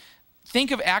Jesus. Think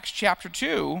of Acts chapter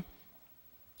 2,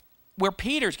 where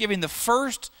Peter's giving the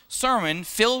first sermon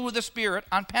filled with the Spirit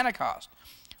on Pentecost.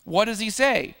 What does he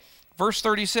say? Verse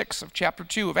 36 of chapter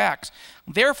 2 of Acts.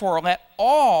 Therefore, let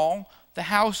all the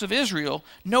house of Israel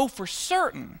know for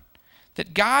certain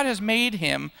that God has made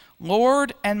him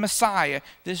Lord and Messiah,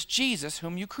 this Jesus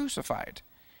whom you crucified.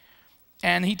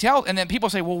 And then people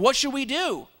say, well, what should we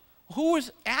do? Who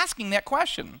is asking that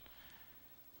question?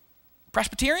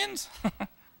 Presbyterians?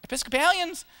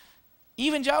 Episcopalians?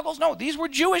 Evangelicals? No, these were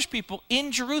Jewish people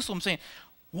in Jerusalem saying,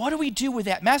 what do we do with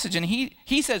that message? And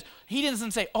he says, he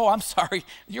doesn't say, oh, I'm sorry,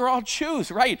 you're all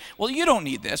Jews, right? Well, you don't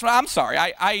need this. Well, I'm sorry,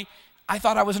 I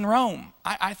thought I was in Rome.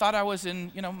 I thought I was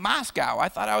in, Moscow. I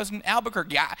thought I was in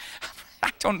Albuquerque.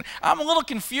 I'm a little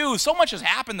confused. So much has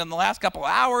happened in the last couple of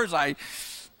hours.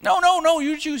 No,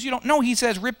 you Jews, you don't. No, he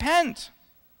says, repent,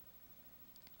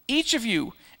 each of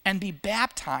you, and be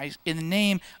baptized in the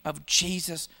name of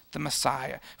Jesus the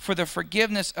Messiah for the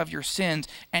forgiveness of your sins,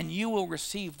 and you will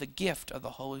receive the gift of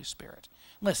the Holy Spirit.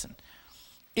 Listen,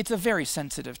 it's a very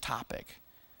sensitive topic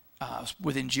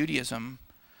within Judaism,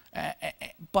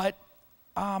 but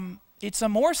it's a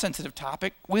more sensitive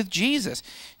topic with Jesus.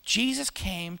 Jesus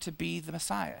came to be the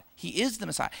Messiah. He is the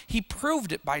Messiah. He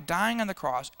proved it by dying on the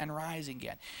cross and rising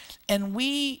again. And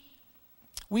we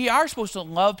are supposed to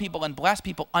love people and bless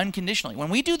people unconditionally. When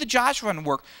we do the Joshua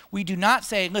work, we do not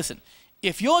say, listen,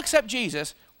 if you'll accept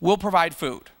Jesus, we'll provide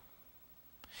food.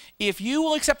 If you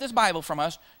will accept this Bible from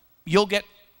us, you'll get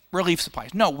relief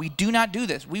supplies. No, we do not do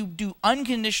this. We do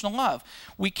unconditional love.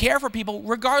 We care for people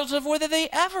regardless of whether they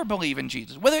ever believe in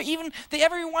Jesus, whether even they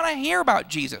ever want to hear about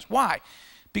Jesus. Why?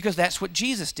 Because that's what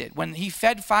Jesus did. When he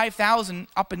fed 5,000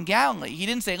 up in Galilee, he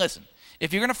didn't say, listen,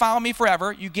 if you're going to follow me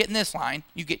forever, you get in this line,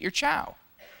 you get your chow.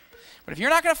 But if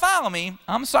you're not going to follow me,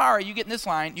 I'm sorry, you get in this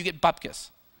line, you get bupkis.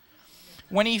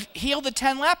 When he healed the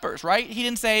 10 lepers, right? He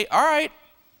didn't say, all right,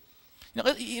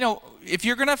 if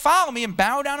you're going to follow me and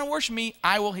bow down and worship me,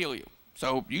 I will heal you.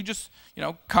 So you just,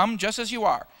 come just as you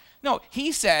are. No,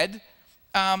 he said,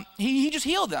 He just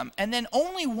healed them. And then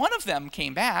only one of them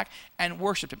came back and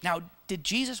worshiped him. Now, did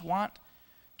Jesus want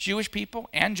Jewish people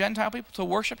and Gentile people to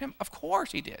worship him? Of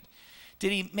course he did.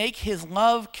 Did he make his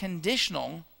love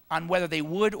conditional on whether they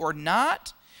would or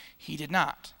not? He did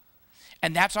not.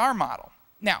 And that's our model.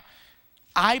 Now,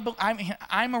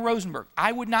 I'm a Rosenberg.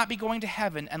 I would not be going to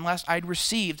heaven unless I'd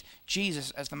received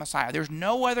Jesus as the Messiah. There's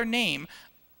no other name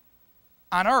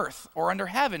on earth or under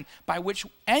heaven by which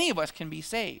any of us can be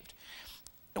saved.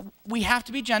 We have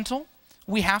to be gentle.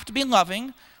 We have to be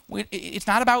loving. It's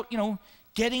not about,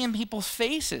 getting in people's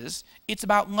faces. It's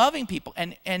about loving people.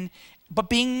 But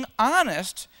being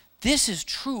honest, this is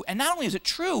true. And not only is it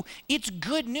true, it's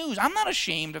good news. I'm not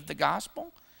ashamed of the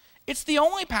gospel. It's the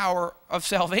only power of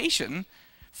salvation,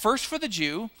 first for the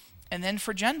Jew and then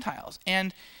for Gentiles.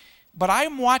 But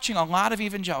I'm watching a lot of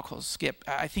evangelicals, Skip,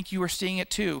 I think you were seeing it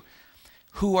too,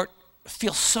 who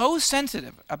feel so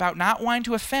sensitive about not wanting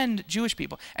to offend Jewish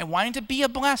people and wanting to be a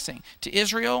blessing to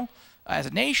Israel as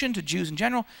a nation, to Jews in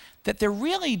general, that they're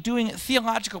really doing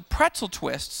theological pretzel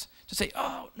twists to say,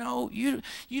 oh, no, you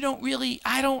don't really,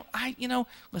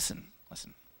 listen,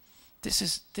 this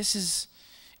is,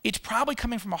 it's probably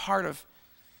coming from a heart of,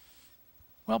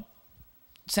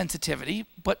 sensitivity,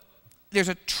 but there's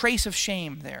a trace of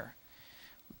shame there.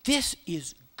 This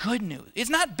is good news. It's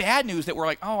not bad news that we're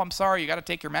like, oh, I'm sorry, you got to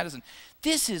take your medicine.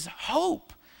 This is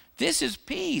hope. This is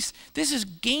peace. This is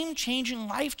game-changing,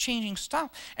 life-changing stuff.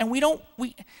 And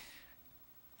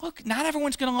look, not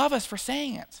everyone's going to love us for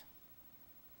saying it.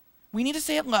 We need to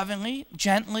say it lovingly,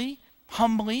 gently,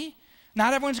 humbly.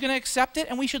 Not everyone's going to accept it,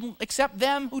 and we should accept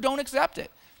them who don't accept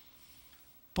it.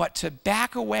 But to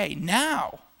back away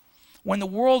now, when the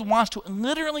world wants to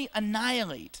literally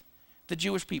annihilate the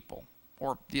Jewish people,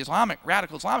 or the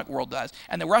radical Islamic world does,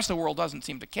 and the rest of the world doesn't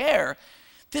seem to care,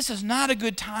 this is not a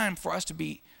good time for us to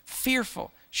be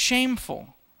fearful,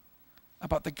 shameful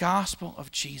about the gospel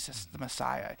of Jesus, the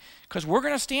Messiah. Because we're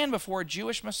going to stand before a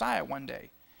Jewish Messiah one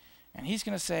day, and he's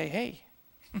going to say, hey,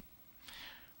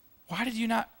 why did you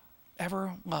not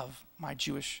ever love my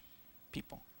Jewish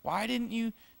people? Why didn't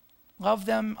you love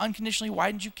them unconditionally?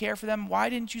 Why didn't you care for them? Why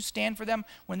didn't you stand for them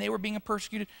when they were being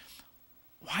persecuted?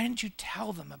 Why didn't you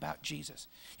tell them about Jesus?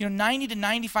 90 to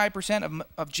 95%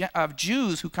 of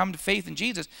Jews who come to faith in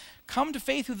Jesus come to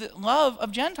faith through the love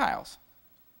of Gentiles.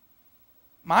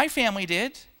 My family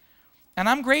did, and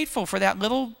I'm grateful for that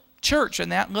little church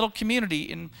and that little community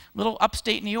in little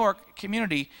upstate New York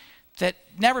community that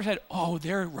never said, oh,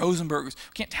 they're Rosenbergs.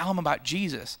 We can't tell them about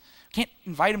Jesus. Can't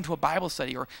invite them to a Bible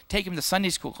study or take them to Sunday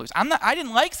school class. I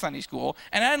didn't like Sunday school,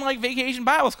 and I didn't like vacation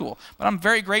Bible school, but I'm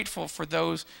very grateful for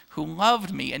those who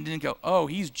loved me and didn't go, oh,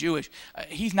 he's Jewish.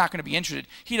 He's not going to be interested.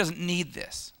 He doesn't need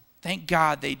this. Thank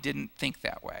God they didn't think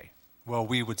that way. Well,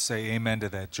 we would say amen to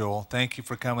that, Joel. Thank you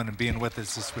for coming and being with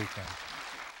us this weekend.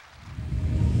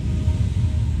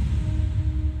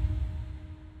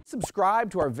 Subscribe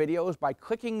to our videos by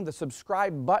clicking the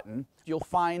subscribe button. You'll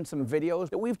find some videos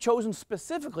that we've chosen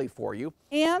specifically for you.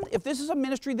 And if this is a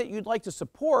ministry that you'd like to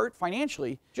support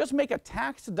financially, just make a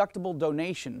tax-deductible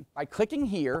donation by clicking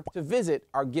here to visit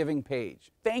our giving page.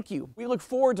 Thank you. We look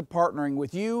forward to partnering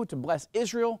with you to bless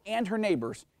Israel and her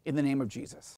neighbors in the name of Jesus.